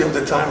majority of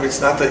the time, it's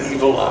not the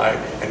evil eye,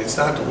 and it's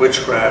not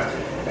witchcraft,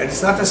 and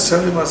it's not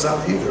necessarily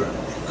mazal either.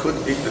 It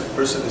could be the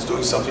person is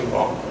doing something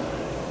wrong.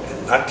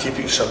 And not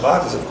keeping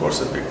Shabbat is, of course,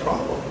 a big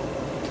problem.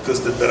 Because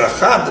the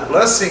beracha, the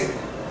blessing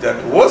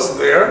that was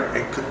there,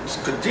 and could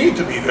continue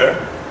to be there,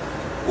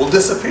 will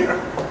disappear.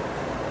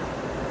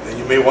 And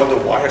you may wonder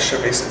why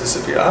Hashem makes it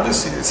disappear.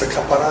 Obviously, it's a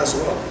kapara as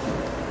well.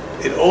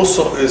 It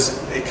also is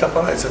a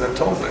kapara, it's an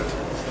atonement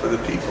for the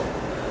people,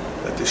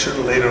 that they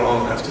shouldn't later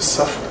on have to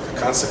suffer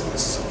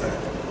consequences of that.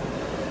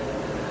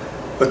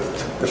 But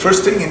the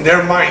first thing in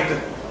their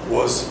mind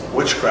was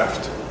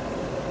witchcraft.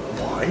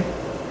 Why?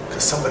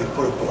 Because somebody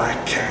put a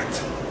black cat.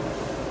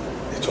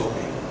 They told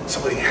me.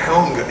 Somebody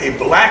hung a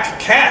black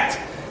cat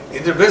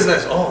in their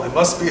business. Oh, it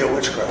must be a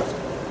witchcraft.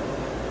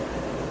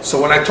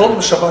 So when I told them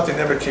Shabbat, they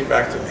never came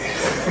back to me.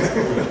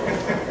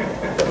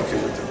 Okay,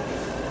 with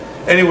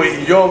them.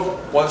 Anyway,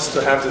 Iyov wants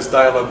to have this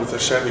dialogue with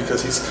Hashem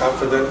because he's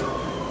confident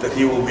that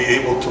he will be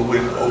able to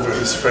win over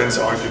his friends'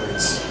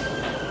 arguments,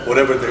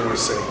 whatever they were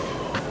saying.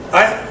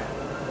 I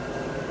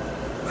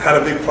had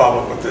a big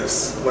problem with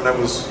this. When I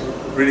was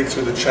reading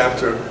through the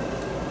chapter,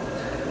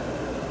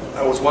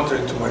 I was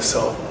wondering to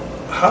myself,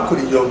 how could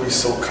Iyov be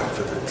so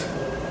confident?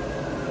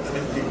 I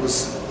mean, he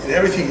was, in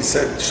everything he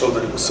said, it showed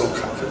that he was so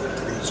confident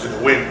that he was going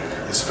to win.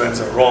 His friends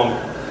are wrong.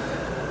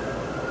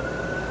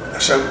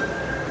 Hashem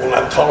will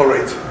not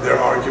tolerate their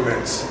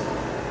arguments.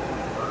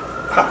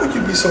 How could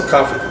you be so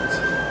confident?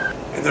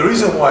 And the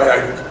reason why I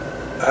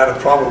had a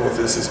problem with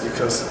this is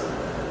because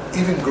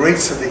even great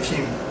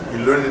tzaddikim,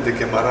 we learned in the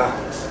Gemara,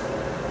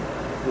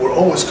 were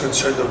always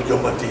concerned of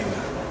Yom Adin.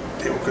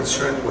 They were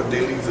concerned when they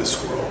leave this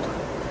world.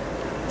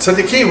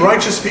 Tzaddikim,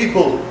 righteous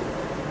people,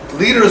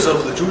 leaders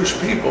of the Jewish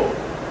people,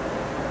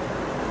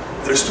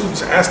 their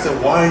students asked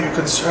them, why are you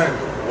concerned?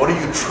 What are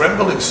you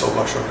trembling so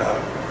much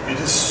about? You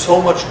did so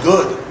much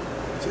good.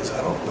 He says,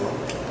 I don't know.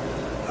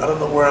 I don't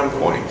know where I'm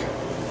going.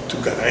 To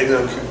Gan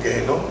Eden, to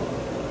Gehenom.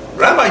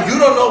 Rabbi, you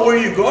don't know where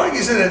you're going?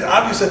 Isn't it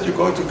obvious that you're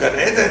going to Gan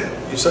Eden?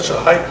 You're such a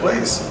high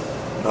place.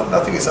 No,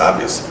 nothing is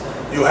obvious.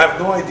 You have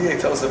no idea. He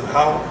tells them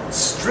how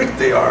strict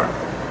they are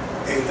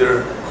in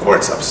their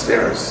courts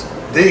upstairs.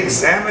 They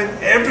examine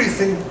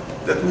everything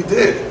that we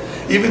did.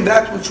 Even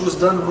that which was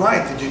done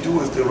right. Did you do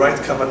with the right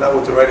kavanah,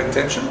 with the right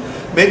intention?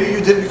 Maybe you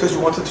did because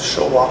you wanted to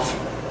show off.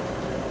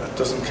 That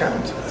doesn't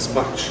count as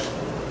much.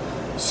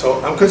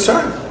 So I'm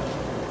concerned.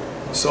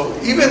 So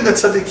even the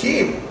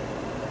tzaddikim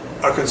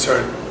are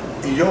concerned.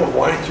 Iyov,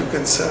 why aren't you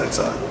concerned?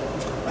 So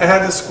I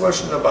had this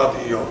question about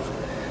Iyov.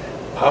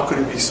 How could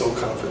he be so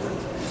confident?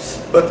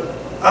 But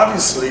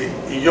obviously,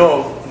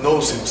 Iyov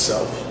knows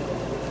himself.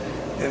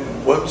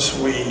 And once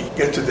we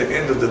get to the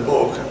end of the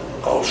book,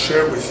 I'll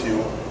share with you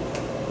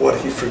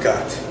what he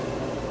forgot.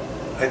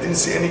 I didn't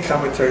see any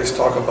commentaries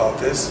talk about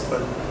this,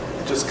 but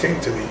it just came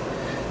to me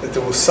that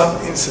there was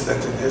some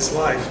incident in his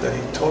life that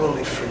he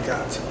totally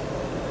forgot.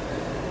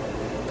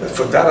 That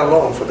for that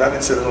alone, for that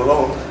incident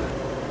alone,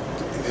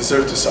 he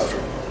deserved to suffer.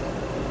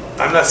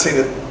 I'm not saying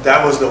that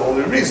that was the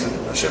only reason.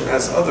 Hashem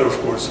has other, of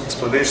course,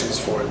 explanations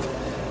for it.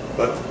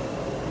 But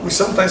we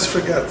sometimes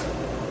forget.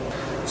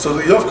 So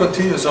the Iyov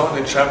continues on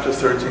in chapter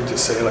 13 to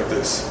say like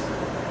this: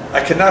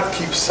 I cannot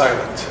keep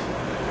silent.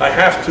 I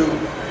have to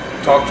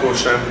talk to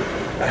Hashem.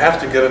 I have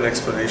to get an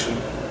explanation.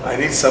 I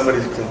need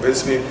somebody to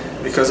convince me,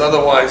 because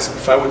otherwise,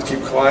 if I would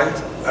keep quiet,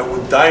 I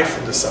would die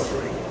from the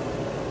suffering.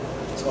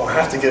 So I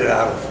have to get it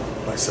out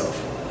of myself.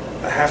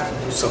 I have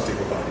to do something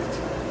about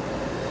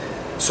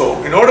it.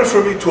 So in order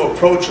for me to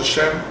approach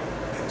Hashem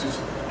and to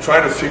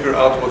try to figure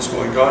out what's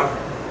going on,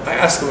 I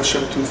asked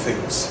Hashem two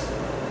things.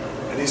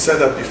 And he said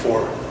that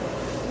before,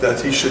 that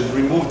he should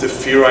remove the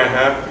fear I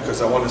have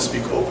because I want to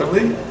speak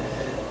openly,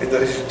 and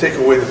that he should take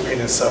away the pain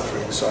and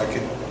suffering so I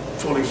can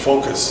fully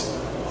focus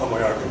on my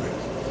argument.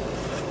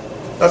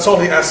 That's all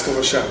he asked of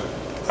Hashem.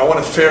 I want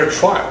a fair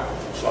trial,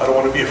 so I don't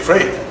want to be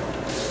afraid.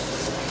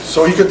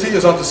 So he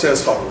continues on to say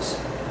as follows: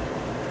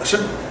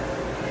 Hashem,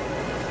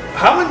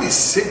 how many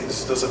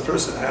sins does a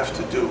person have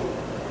to do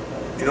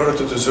in order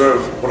to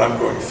deserve what I'm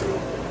going through?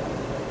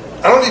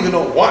 I don't even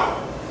know one.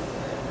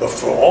 But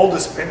for all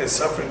this pain and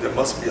suffering, there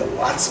must be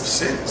lots of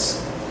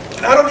sins.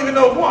 And I don't even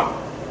know one.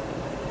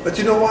 But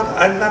you know what?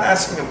 I'm not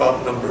asking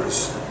about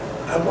numbers.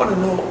 I want to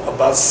know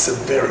about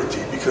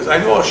severity. Because I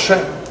know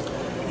Hashem,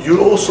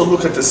 you also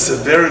look at the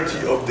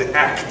severity of the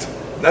act,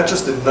 not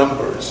just the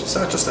numbers. It's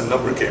not just a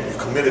number game. You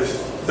committed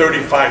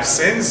 35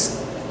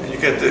 sins, and you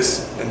get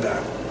this and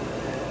that.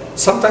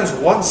 Sometimes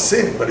one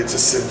sin, but it's a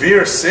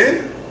severe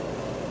sin,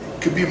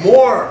 it could be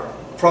more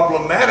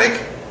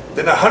problematic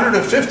than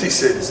 150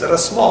 sins that are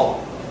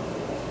small.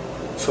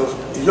 So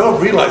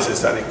Iyov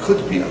realizes that it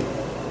could be,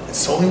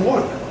 it's only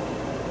one.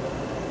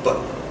 But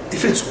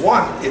if it's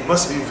one, it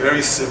must be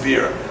very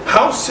severe.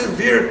 How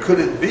severe could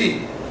it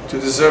be to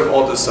deserve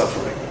all the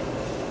suffering?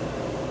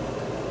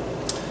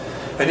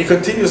 And he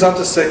continues on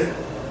to say,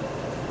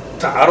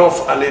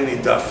 Ta'arof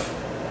aleni daf.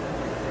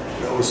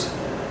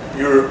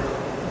 You're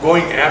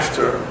going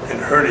after and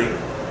hurting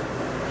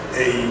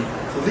a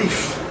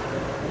leaf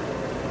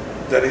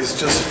that is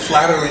just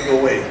flattering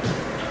away.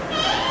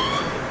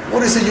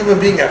 What is a human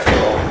being after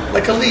all?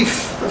 Like a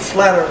leaf that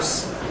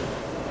flatters,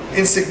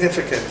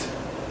 insignificant.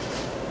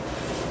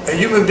 A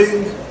human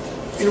being,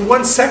 in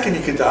 1 second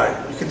he could die.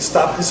 You can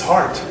stop his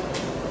heart.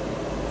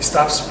 He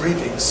stops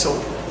breathing. So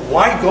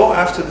why go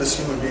after this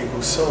human being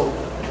who's so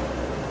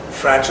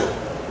fragile?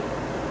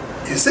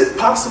 Is it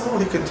possible,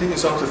 he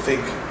continues on to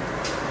think,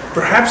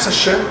 perhaps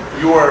Hashem,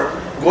 you are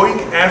going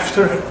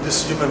after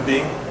this human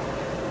being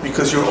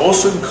because you're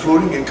also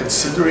including and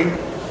considering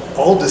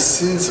all the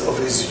sins of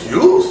his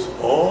youth?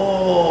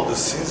 Oh, the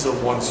sins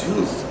of one's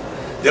youth.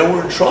 They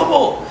were in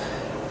trouble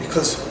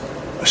because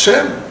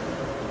Hashem,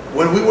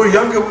 when we were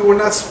younger, we were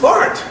not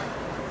smart.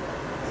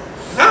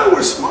 Now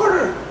we're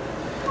smarter.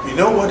 You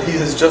know what he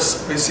has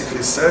just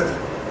basically said?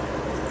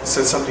 He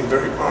said something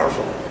very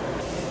powerful.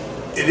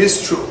 It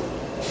is true.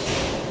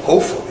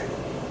 Hopefully,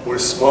 we're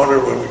smarter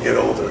when we get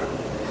older.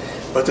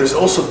 But there's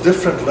also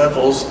different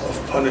levels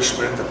of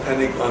punishment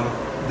depending on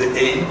the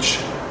age,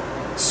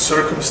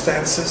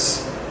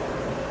 circumstances,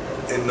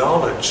 and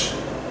knowledge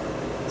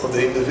of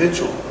the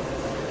individual.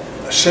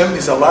 Hashem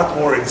is a lot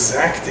more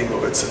exacting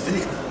of a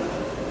tzaddik.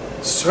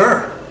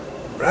 Sir,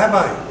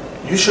 Rabbi,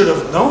 You should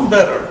have known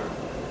better.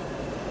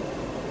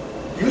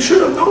 You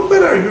should have known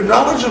better. You're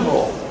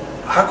knowledgeable.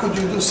 How could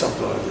you do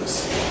something like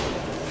this?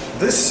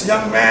 This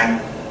young man,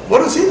 what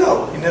does he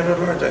know? He never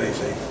learned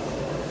anything.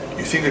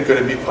 You think they're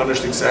going to be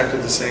punished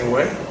exactly the same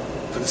way?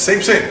 For the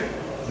same sin?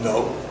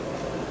 No.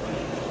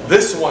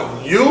 This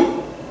one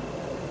knew,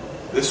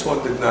 this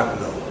one did not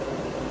know.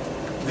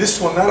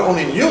 This one not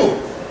only knew,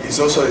 he's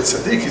also a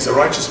tzaddik, he's a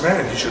righteous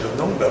man, he should have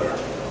known better.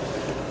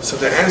 So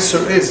the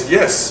answer is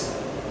yes.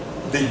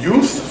 The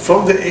youth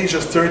from the age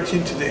of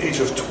 13 to the age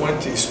of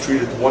 20 is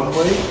treated one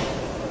way,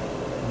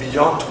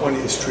 beyond 20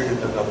 is treated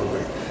another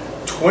way.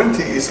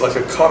 20 is like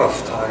a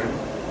cutoff time,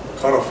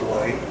 cutoff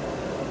line,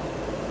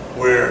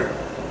 where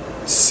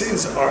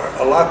sins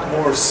are a lot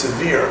more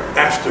severe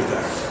after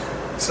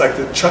that. It's like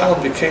the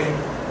child became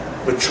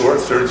mature,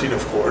 13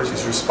 of course,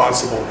 he's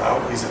responsible now,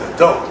 he's an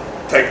adult,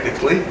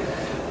 technically,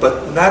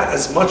 but not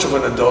as much of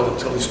an adult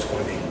until he's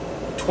 20.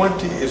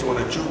 20 is when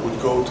a Jew would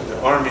go to the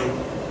army.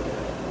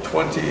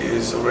 20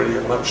 is already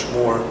a much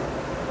more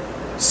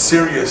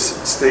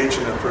serious stage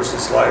in a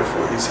person's life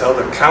where he's held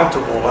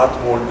accountable a lot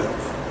more than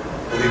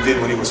what he did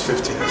when he was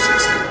 15 or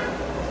 16.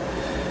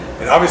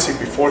 And obviously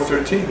before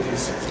 13,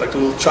 he's like a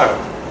little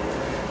child.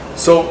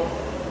 So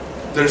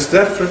there's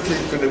definitely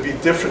going to be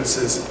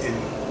differences in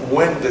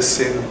when the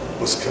sin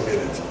was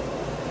committed.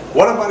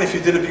 What about if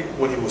he did it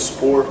when he was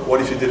poor? What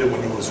if he did it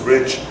when he was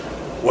rich?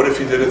 What if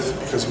he did it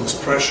because he was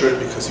pressured,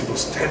 because he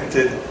was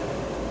tempted?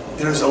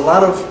 There's a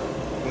lot of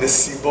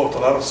nesibot, a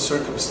lot of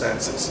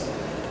circumstances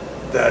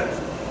that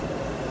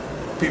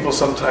people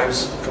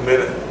sometimes commit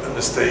a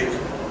mistake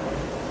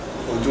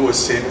or do a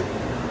sin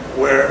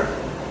where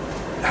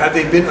had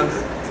they been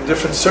in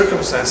different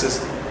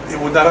circumstances, it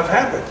would not have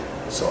happened.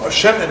 So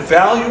Hashem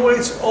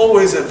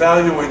always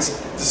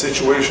evaluates the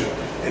situation.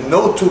 And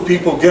no two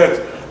people get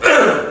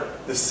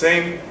the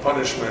same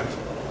punishment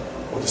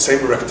or the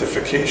same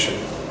rectification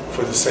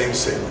for the same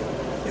sin.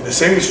 And the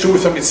same is true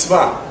with a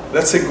mitzvah.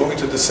 Let's say going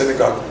to the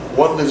synagogue.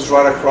 One lives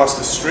right across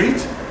the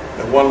street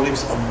and one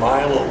lives a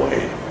mile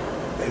away.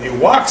 And he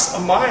walks a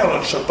mile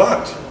on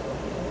Shabbat.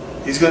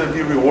 He's going to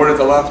be rewarded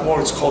a lot more.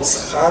 It's called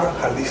schar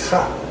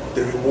halicha,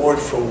 the reward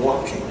for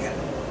walking.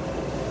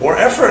 More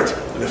effort.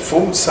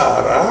 Lefum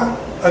tzara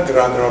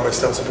agran, Rabbi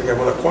tells us again.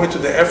 Well, according to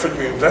the effort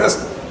you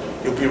invest,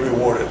 you'll be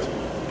rewarded.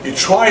 You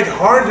tried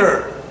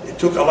harder, it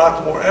took a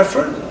lot more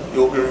effort,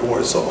 you'll be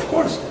rewarded. So of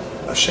course,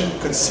 Hashem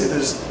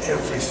considers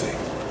everything.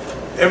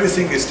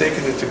 Everything is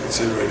taken into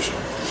consideration.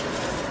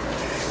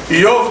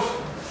 Iyov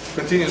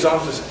continues on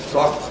to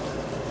talk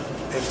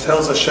and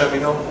tells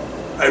Hashem,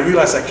 I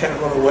realize I can't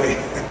run away.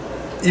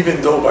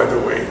 Even though, by the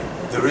way,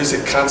 there is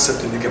a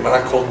concept in the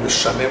Gemara called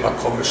Mishaneh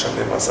Makom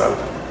Mishaneh Mazal.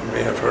 You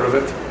may have heard of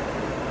it.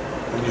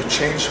 When you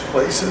change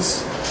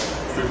places,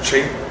 you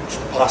change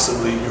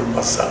possibly your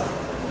mazal.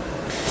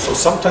 So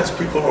sometimes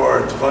people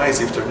are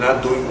advised, if they're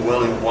not doing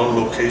well in one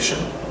location,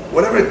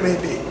 whatever it may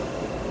be,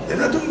 they're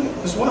not doing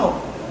as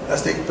well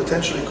as they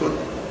potentially could.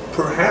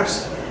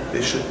 Perhaps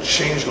they should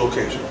change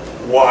location.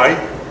 Why?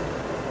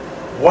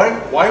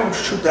 Why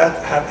should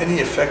that have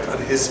any effect on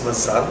his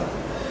mazal?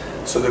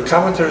 So the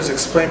commentaries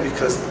explain,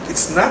 because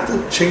it's not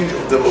the change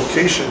of the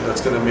location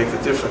that's going to make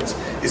the difference.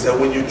 It's that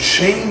when you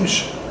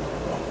change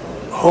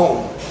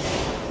home,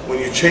 when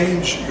you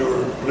change your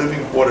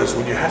living quarters,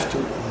 when you have to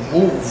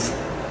move,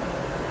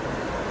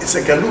 it's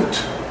a galut.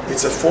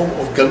 It's a form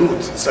of galut.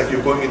 It's like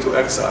you're going into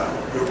exile.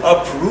 You're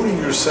uprooting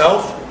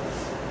yourself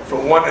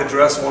from one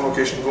address, one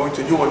location, going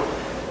to a new one.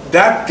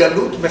 That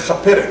galut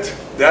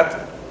mechaperet,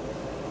 that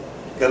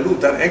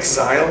galut, that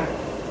exile,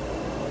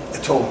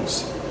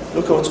 atones.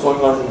 Look at what's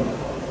going on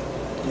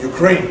in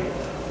Ukraine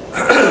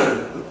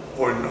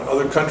or in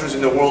other countries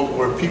in the world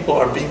where people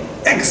are being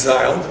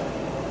exiled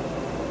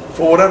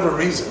for whatever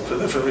reason, for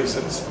different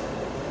reasons,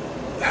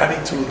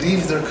 having to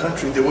leave their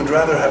country. They would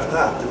rather have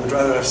not. They would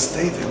rather have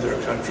stayed in their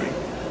country.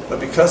 But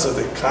because of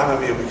the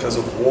economy, or because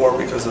of war,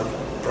 because of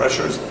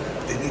pressures,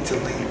 they need to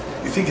leave.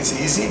 You think it's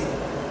easy?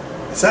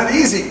 It's not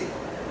easy.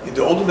 In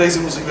the olden days,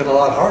 it was even a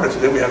lot harder.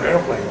 Today we have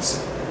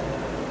airplanes.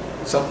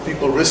 Some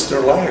people risk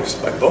their lives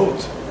by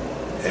boat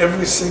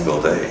every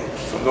single day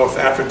from North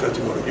Africa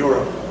to go to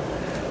Europe.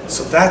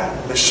 So that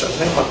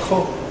Mishaneh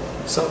Makom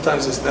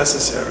sometimes is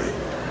necessary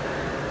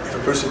if a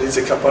person needs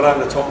a kapara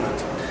and atonement.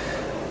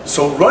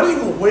 So running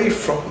away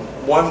from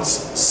one's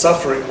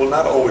suffering will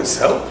not always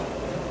help,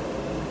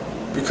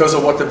 because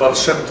of what the Baal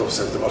Shem Tov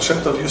says. The Baal Shem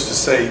Tov used to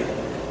say,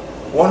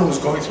 one who's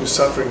going through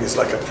suffering is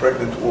like a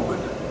pregnant woman.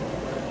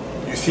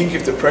 You think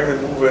if the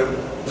pregnant woman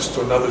moves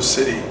to another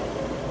city,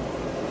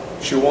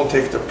 she won't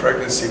take the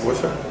pregnancy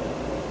with her?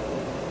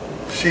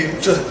 She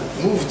just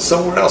moved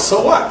somewhere else,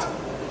 so what?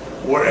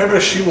 Wherever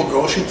she will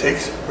go, she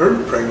takes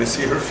her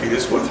pregnancy, her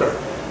fetus with her.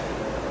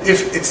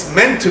 If it's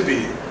meant to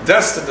be,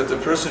 destined that the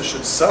person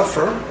should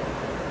suffer,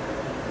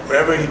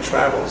 wherever he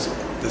travels,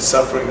 the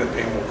suffering, the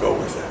pain will go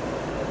with him.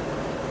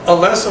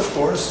 Unless, of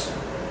course,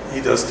 he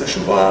does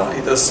teshuvah,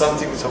 he does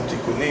something, some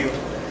tikkunim,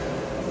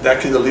 that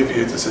can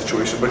alleviate the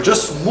situation. But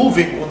just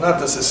moving will not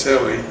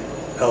necessarily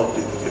help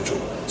the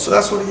individual. So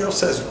that's what Iyov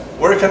says.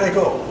 Where can I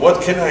go?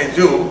 What can I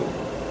do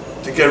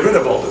to get rid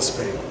of all this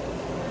pain?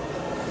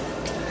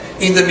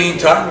 In the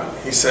meantime,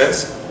 he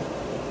says,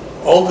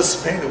 all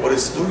this pain and what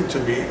it's doing to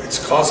me,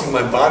 it's causing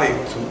my body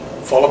to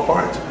fall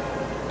apart,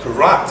 to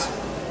rot.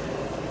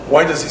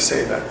 Why does he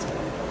say that?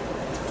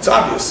 It's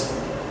obvious,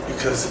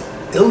 because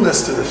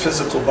illness to the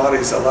physical body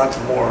is a lot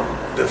more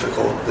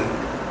difficult than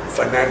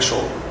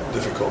financial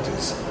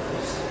difficulties.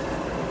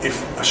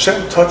 If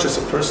Hashem touches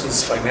a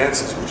person's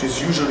finances, which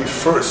is usually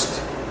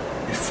first,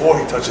 before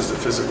he touches the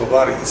physical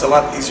body, it's a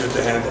lot easier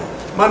to handle.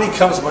 Money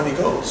comes, money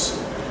goes.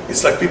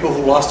 It's like people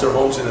who lost their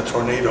homes in a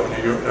tornado, in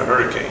a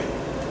hurricane.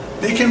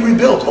 They can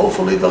rebuild.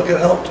 Hopefully they'll get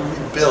help to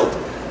rebuild.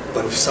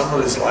 But if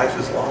somebody's life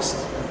is lost,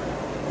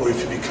 or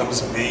if he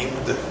becomes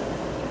maimed,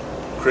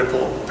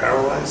 crippled,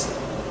 paralyzed,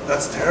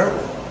 that's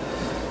terrible.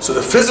 So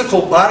the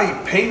physical body,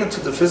 pain to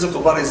the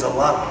physical body is a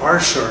lot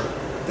harsher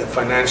than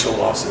financial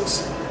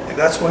losses. And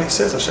that's why he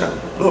says, Hashem,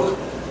 look,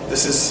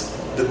 this is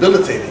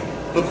debilitating.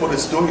 Look what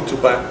it's doing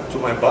to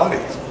my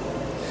body.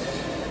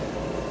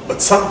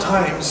 But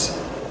sometimes,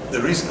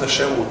 the reason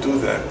Hashem will do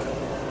that,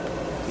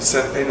 he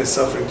sent pain and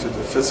suffering to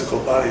the physical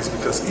body, is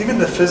because even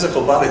the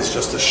physical body is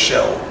just a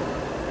shell.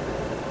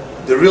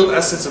 The real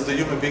essence of the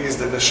human being is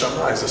the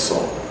neshama, is the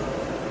soul.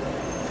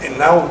 And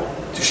now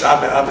Tisha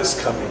B'Av is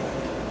coming.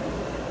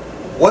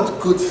 What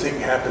good thing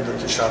happened on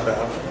Tisha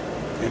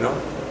B'Av? You know?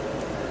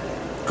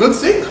 Good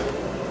thing.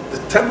 The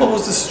temple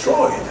was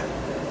destroyed.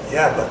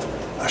 Yeah, but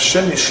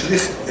Hashem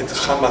ishlich et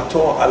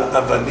chamato al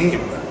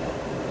avanim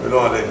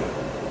v'lo aleinu.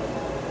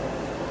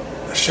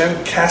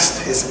 Hashem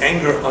cast his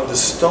anger on the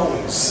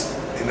stones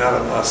and not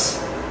on us.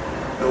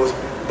 In other words,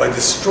 by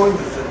destroying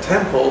the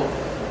temple,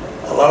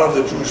 a lot of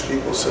the Jewish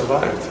people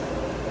survived.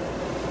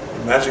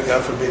 Imagine,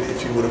 God forbid,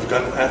 if you would have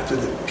gone after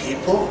the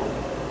people,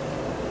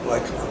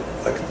 like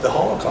the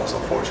Holocaust,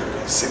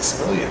 unfortunately, 6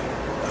 million,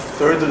 a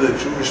third of the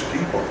Jewish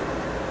people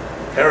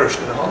perished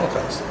in the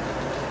Holocaust.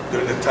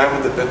 During the time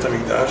of the Bet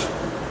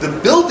HaMikdash, the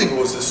building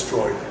was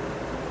destroyed.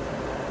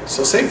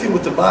 So same thing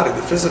with the body,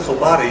 the physical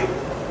body.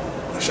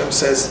 Hashem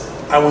says,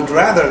 I would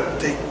rather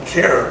take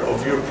care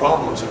of your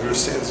problems, of your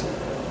sins,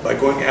 by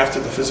going after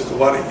the physical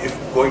body, if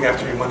going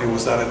after your money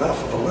was not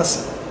enough of a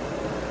lesson.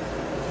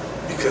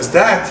 Because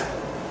that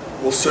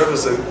will serve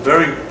as a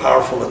very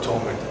powerful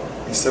atonement.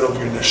 Instead of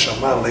your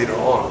neshama later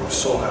on, your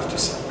soul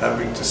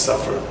having to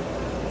suffer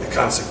the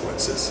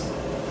consequences.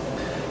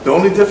 The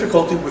only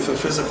difficulty with a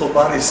physical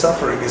body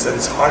suffering is that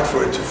it's hard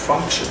for it to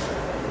function.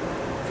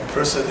 If a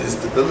person is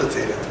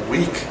debilitated,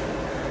 weak,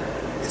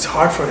 it's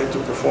hard for him to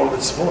perform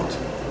its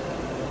mitzvot.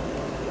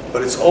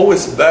 But it's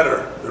always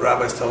better, the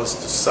rabbis tell us,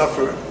 to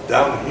suffer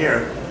down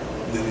here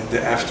than in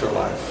the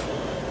afterlife.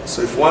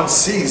 So if one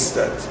sees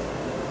that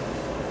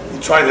he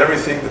tried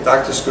everything, the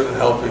doctors couldn't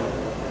help him,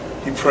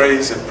 he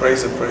prays and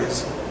prays and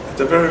prays, at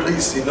the very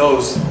least he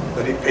knows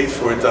that he paid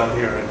for it down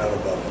here and not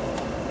above.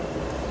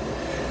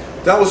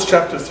 That was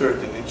chapter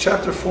 13. In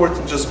chapter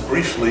 14, just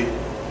briefly,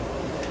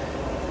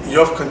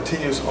 Iyov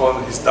continues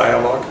on his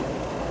dialogue,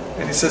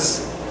 and he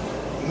says,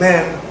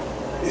 man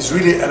is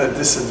really at a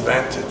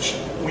disadvantage.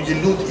 When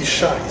Yilud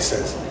Isha, he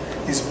says,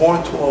 he's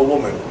born to a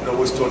woman, in other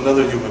words, to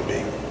another human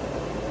being.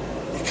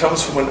 He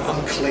comes from an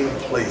unclean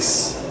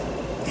place,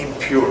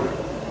 impure.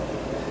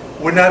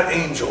 We're not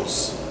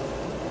angels.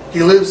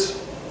 He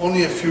lives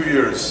only a few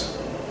years.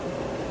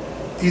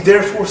 He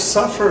therefore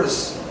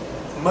suffers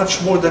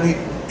much more than he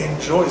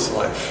enjoys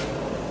life.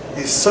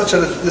 He's such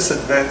at a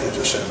disadvantage,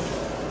 Hashem.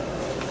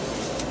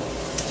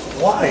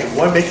 Why?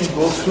 Why make him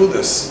go through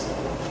this?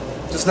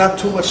 There's not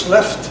too much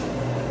left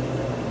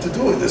to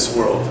do in this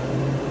world,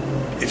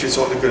 if it's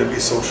only going to be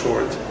so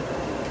short.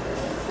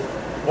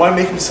 Why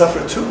make him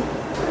suffer too?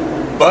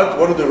 But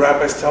what do the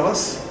rabbis tell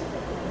us?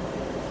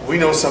 We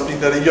know something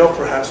that Iyov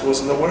perhaps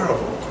wasn't aware of,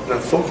 could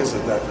not focus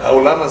on that.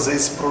 Ha'olam hazeh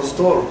is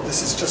prosdor.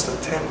 This is just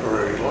a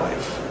temporary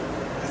life.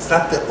 It's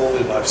not the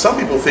only life. Some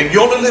people think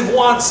you only live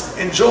once,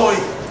 enjoy,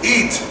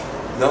 eat.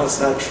 No, it's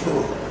not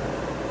true.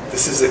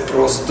 This is a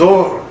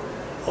prosdor.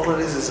 All it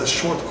is a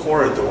short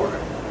corridor.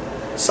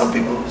 Some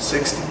people,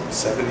 60,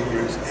 70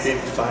 years,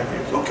 85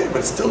 years. Okay, but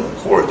it's still a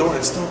corridor,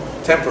 it's still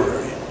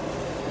temporary.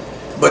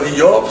 But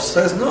Iyov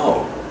says,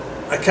 no,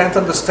 I can't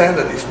understand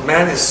that if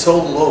man is so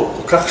low,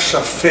 kukach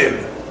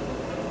shafel,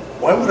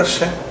 why would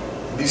Hashem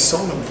be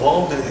so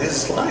involved in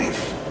his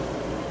life?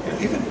 You know,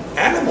 even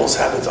animals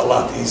have it a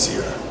lot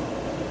easier.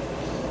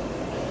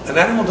 An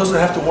animal doesn't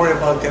have to worry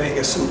about getting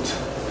a suit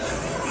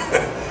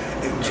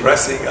and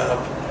dressing up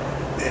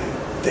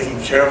and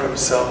taking care of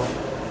himself.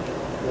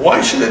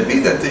 Why should it be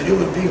that the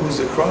human being who's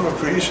the crown of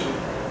creation,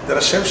 that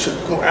Hashem should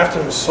go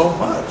after him so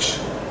much?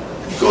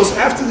 He goes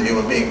after the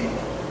human being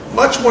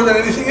much more than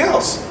anything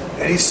else.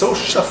 And he's so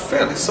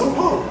shafel, he's so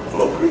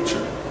low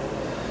creature.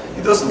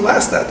 He doesn't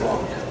last that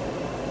long.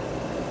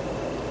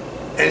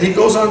 And he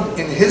goes on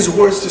in his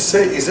words to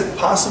say, is it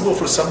possible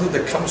for something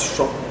that comes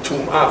from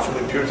tum'ah,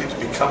 from impurity, to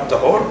become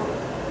tahor?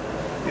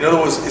 In other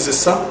words, is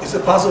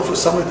it possible for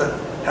somebody that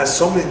has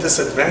so many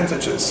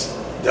disadvantages,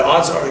 the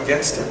odds are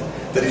against him,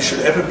 that he should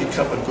ever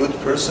become a good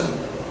person?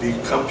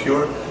 become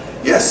pure?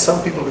 Yes,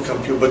 some people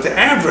become pure, but the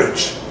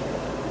average,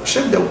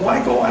 Hashem, then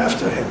why go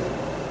after him?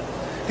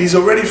 He's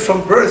already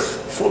from birth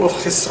full of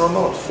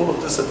chisronot, full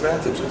of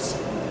disadvantages.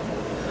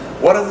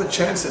 What are the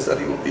chances that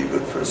he will be a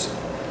good person?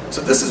 So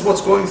this is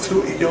what's going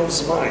through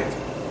Iyov's mind.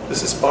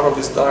 This is part of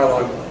his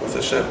dialogue with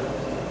Hashem.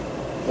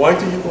 Why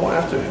do you go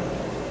after him?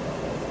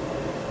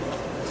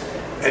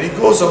 And he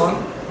goes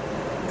on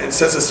and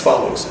says as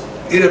follows.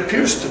 It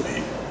appears to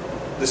be,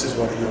 this is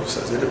what Iyov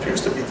says, it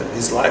appears to be that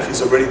his life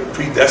is already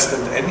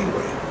predestined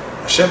anyway.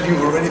 Hashem,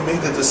 you've already made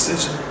the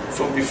decision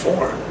from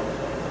before.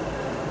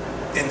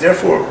 And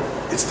therefore,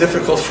 it's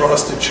difficult for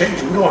us to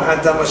change. We don't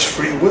have that much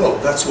free will.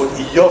 That's what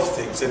Iyov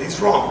thinks, and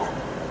he's wrong.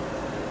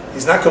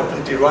 He's not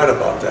completely right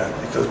about that,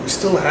 because we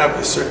still have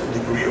a certain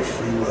degree of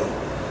free will.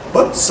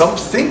 But some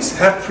things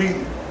have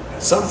been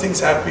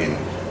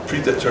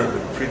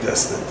predetermined,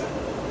 predestined.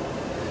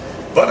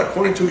 But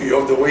according to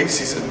Iyov, the way he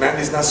sees it, man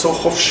is not so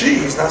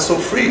chofshi, he's not so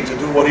free to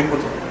do what he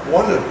would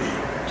want to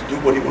be, to do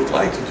what he would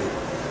like to do.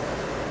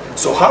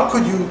 So how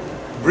could you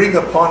bring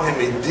upon him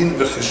a din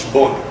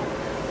v'cheshbon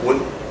when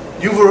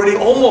you've already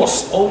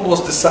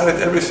almost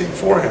decided everything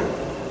for him?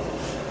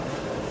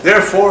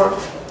 Therefore,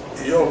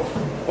 Iyov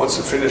wants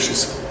to finish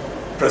his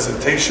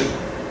presentation.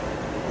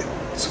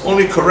 It's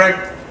only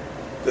correct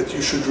that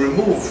you should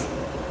remove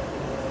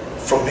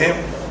from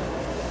him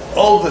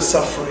all the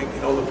suffering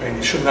and all the pain.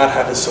 He should not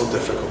have it so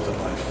difficult in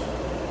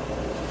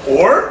life.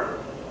 Or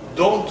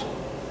don't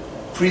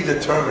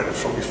predetermine it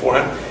from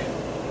beforehand.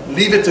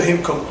 Leave it to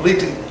him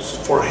completely,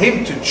 for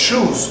him to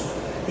choose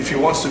if he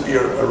wants to be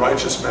a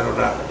righteous man or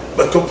not.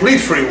 But complete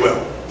free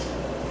will.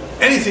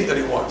 Anything that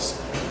he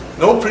wants.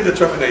 No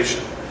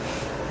predetermination.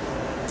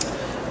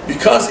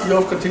 Because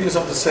Iyov continues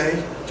on to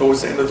say,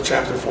 towards the end of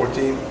chapter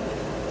 14,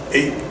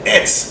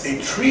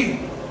 a tree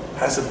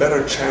has a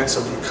better chance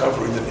of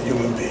recovery than a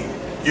human being.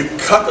 You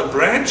cut a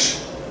branch,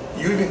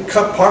 you even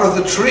cut part of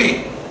the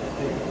tree.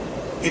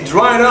 It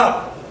dried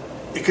up.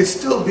 It could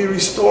still be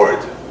restored.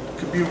 It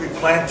could be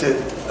replanted.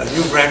 A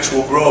new branch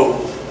will grow.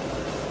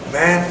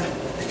 Man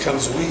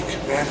becomes weak.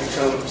 Man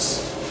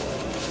becomes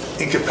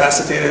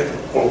incapacitated,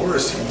 or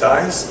worse, he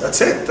dies. That's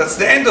it. That's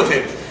the end of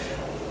him.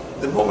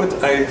 The moment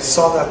I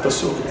saw that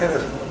pasuk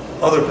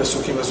and other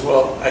pasukim as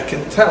well, I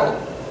can tell,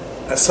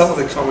 as some of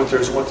the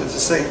commentators wanted to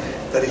say,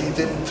 that he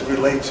didn't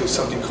relate to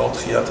something called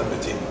chiyat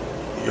hametim,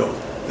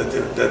 that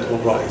the dead will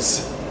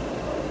rise.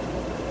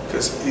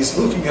 Because he's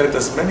looking at it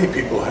as many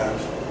people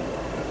have,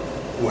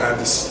 who have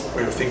this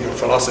way of thinking of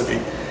philosophy,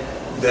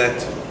 that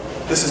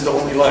this is the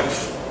only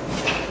life.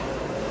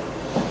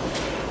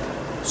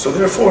 So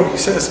therefore, he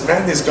says,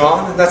 man is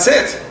gone, and that's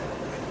it.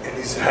 And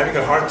he's having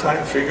a hard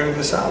time figuring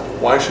this out.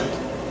 Why should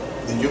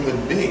the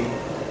human being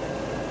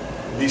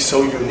be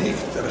so unique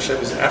that Hashem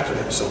is after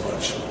him so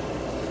much?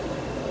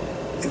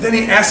 And then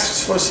he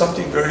asks for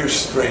something very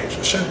strange.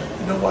 Hashem,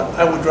 you know what?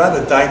 I would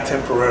rather die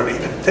temporarily.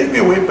 Even take me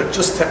away, but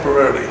just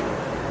temporarily.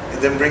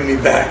 And then bring me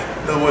back.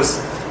 In other words,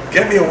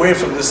 get me away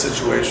from this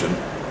situation,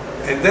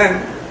 and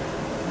then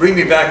bring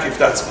me back if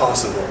that's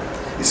possible.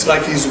 It's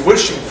like he's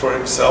wishing for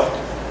himself,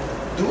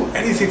 do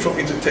anything for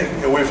me to take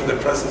me away from the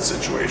present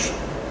situation,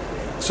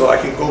 so I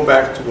can go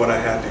back to what I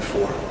had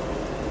before.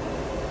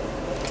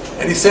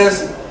 And he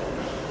says,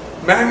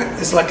 man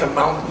is like a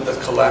mountain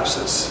that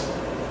collapses,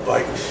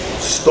 like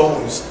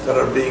stones that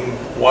are being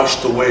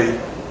washed away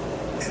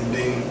and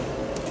being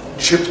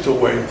chipped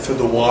away through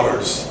the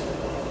waters,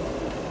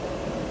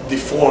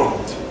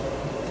 deformed.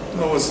 In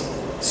other words,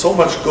 so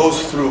much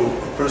goes through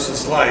a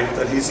person's life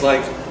that he's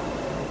like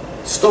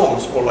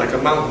stones, or like a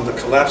mountain that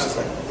collapses,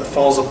 that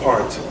falls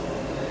apart.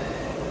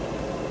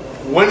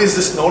 When is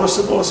this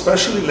noticeable?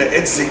 Especially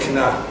le'et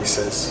zikna, he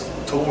says,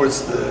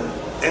 towards the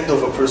end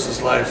of a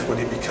person's life, when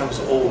he becomes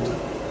old.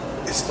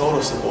 It's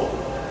noticeable.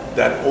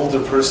 That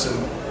older person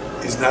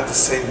is not the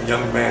same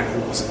young man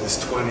who was in his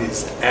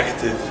 20s,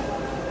 active,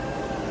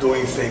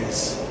 doing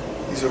things.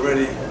 He's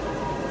already,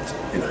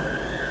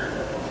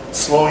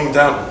 slowing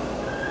down.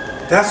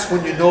 That's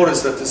when you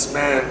notice that this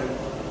man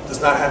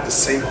does not have the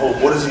same hope.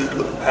 What does he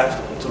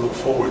have to look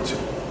forward to?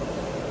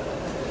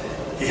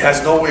 He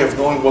has no way of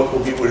knowing what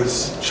will be with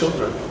his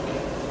children.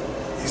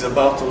 He's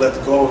about to let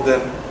go of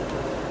them,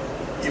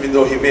 even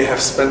though he may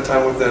have spent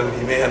time with them,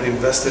 he may have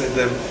invested in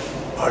them.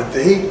 Are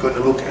they going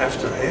to look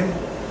after him?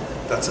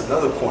 That's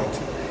another point.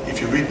 If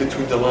you read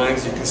between the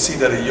lines, you can see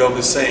that Iyov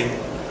is saying,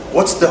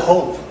 what's the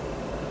hope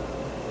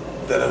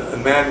that a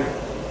man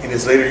in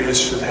his later years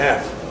should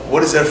have?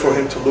 What is there for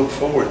him to look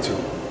forward to?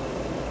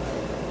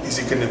 Is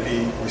he going to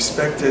be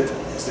respected?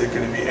 Is there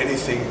going to be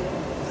anything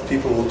that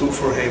people will do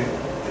for him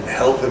and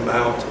help him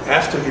out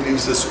after he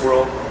leaves this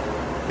world?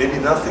 Maybe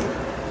nothing.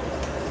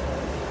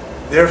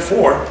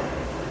 Therefore,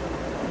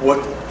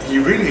 what he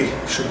really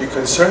should be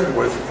concerned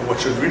with, and what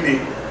should really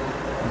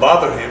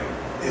bother him,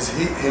 is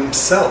he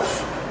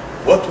himself.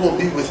 What will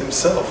be with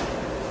himself?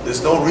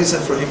 There's no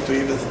reason for him to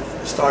even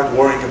start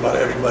worrying about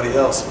everybody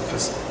else,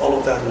 because all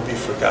of that will be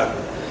forgotten.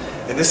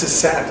 And this is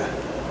sad.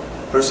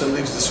 A person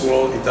leaves this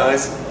world, he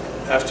dies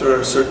after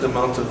a certain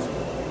amount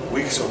of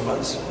weeks or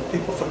months.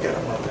 People forget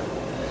about him.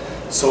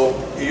 So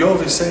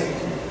Iyov is saying,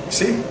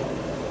 see,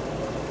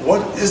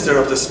 what is there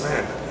of this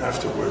man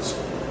afterwards?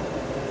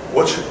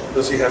 What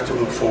does he have to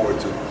look forward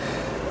to?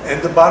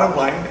 And the bottom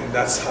line, and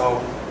that's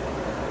how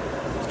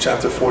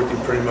chapter 14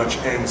 pretty much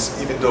ends,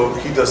 even though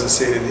he doesn't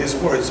say it in his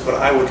words, but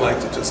I would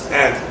like to just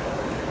add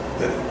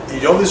that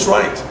Iyov is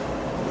right.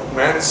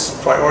 Man's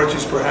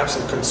priorities perhaps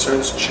and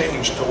concerns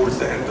change towards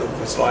the end of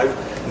his life,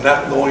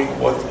 not knowing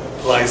what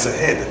lies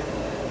ahead.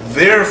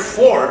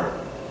 Therefore,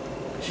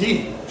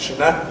 he should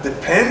not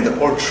depend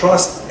or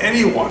trust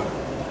anyone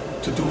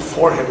to do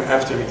for him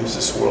after he leaves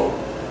this world.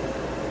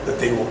 That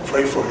they will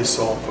pray for his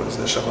soul, for his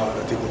neshama,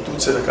 that they will do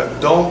tzedakah.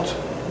 Don't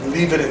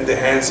leave it in the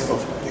hands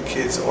of the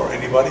kids or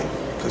anybody,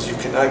 because you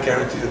cannot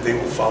guarantee that they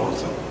will follow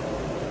them.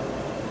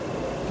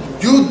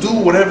 You do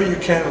whatever you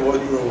can while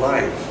you're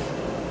alive.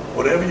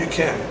 Whatever you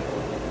can.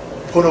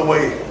 Put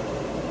away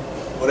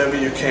whatever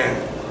you can.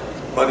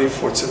 Money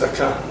for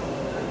tzedakah.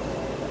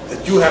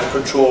 That you have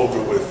control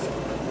over with.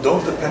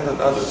 Don't depend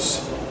on others.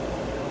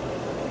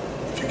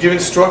 If you give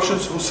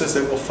instructions, who says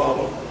they will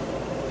follow?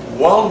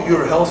 While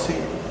you're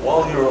healthy,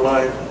 while you're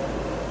alive,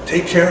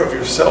 take care of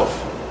yourself.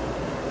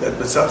 That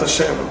B'ezrat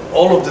Hashem,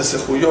 all of the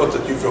zechuyot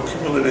that you've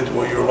accumulated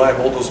while you're alive,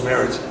 all those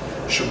merits,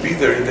 should be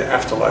there in the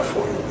afterlife for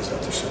you,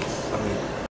 B'ezrat Hashem.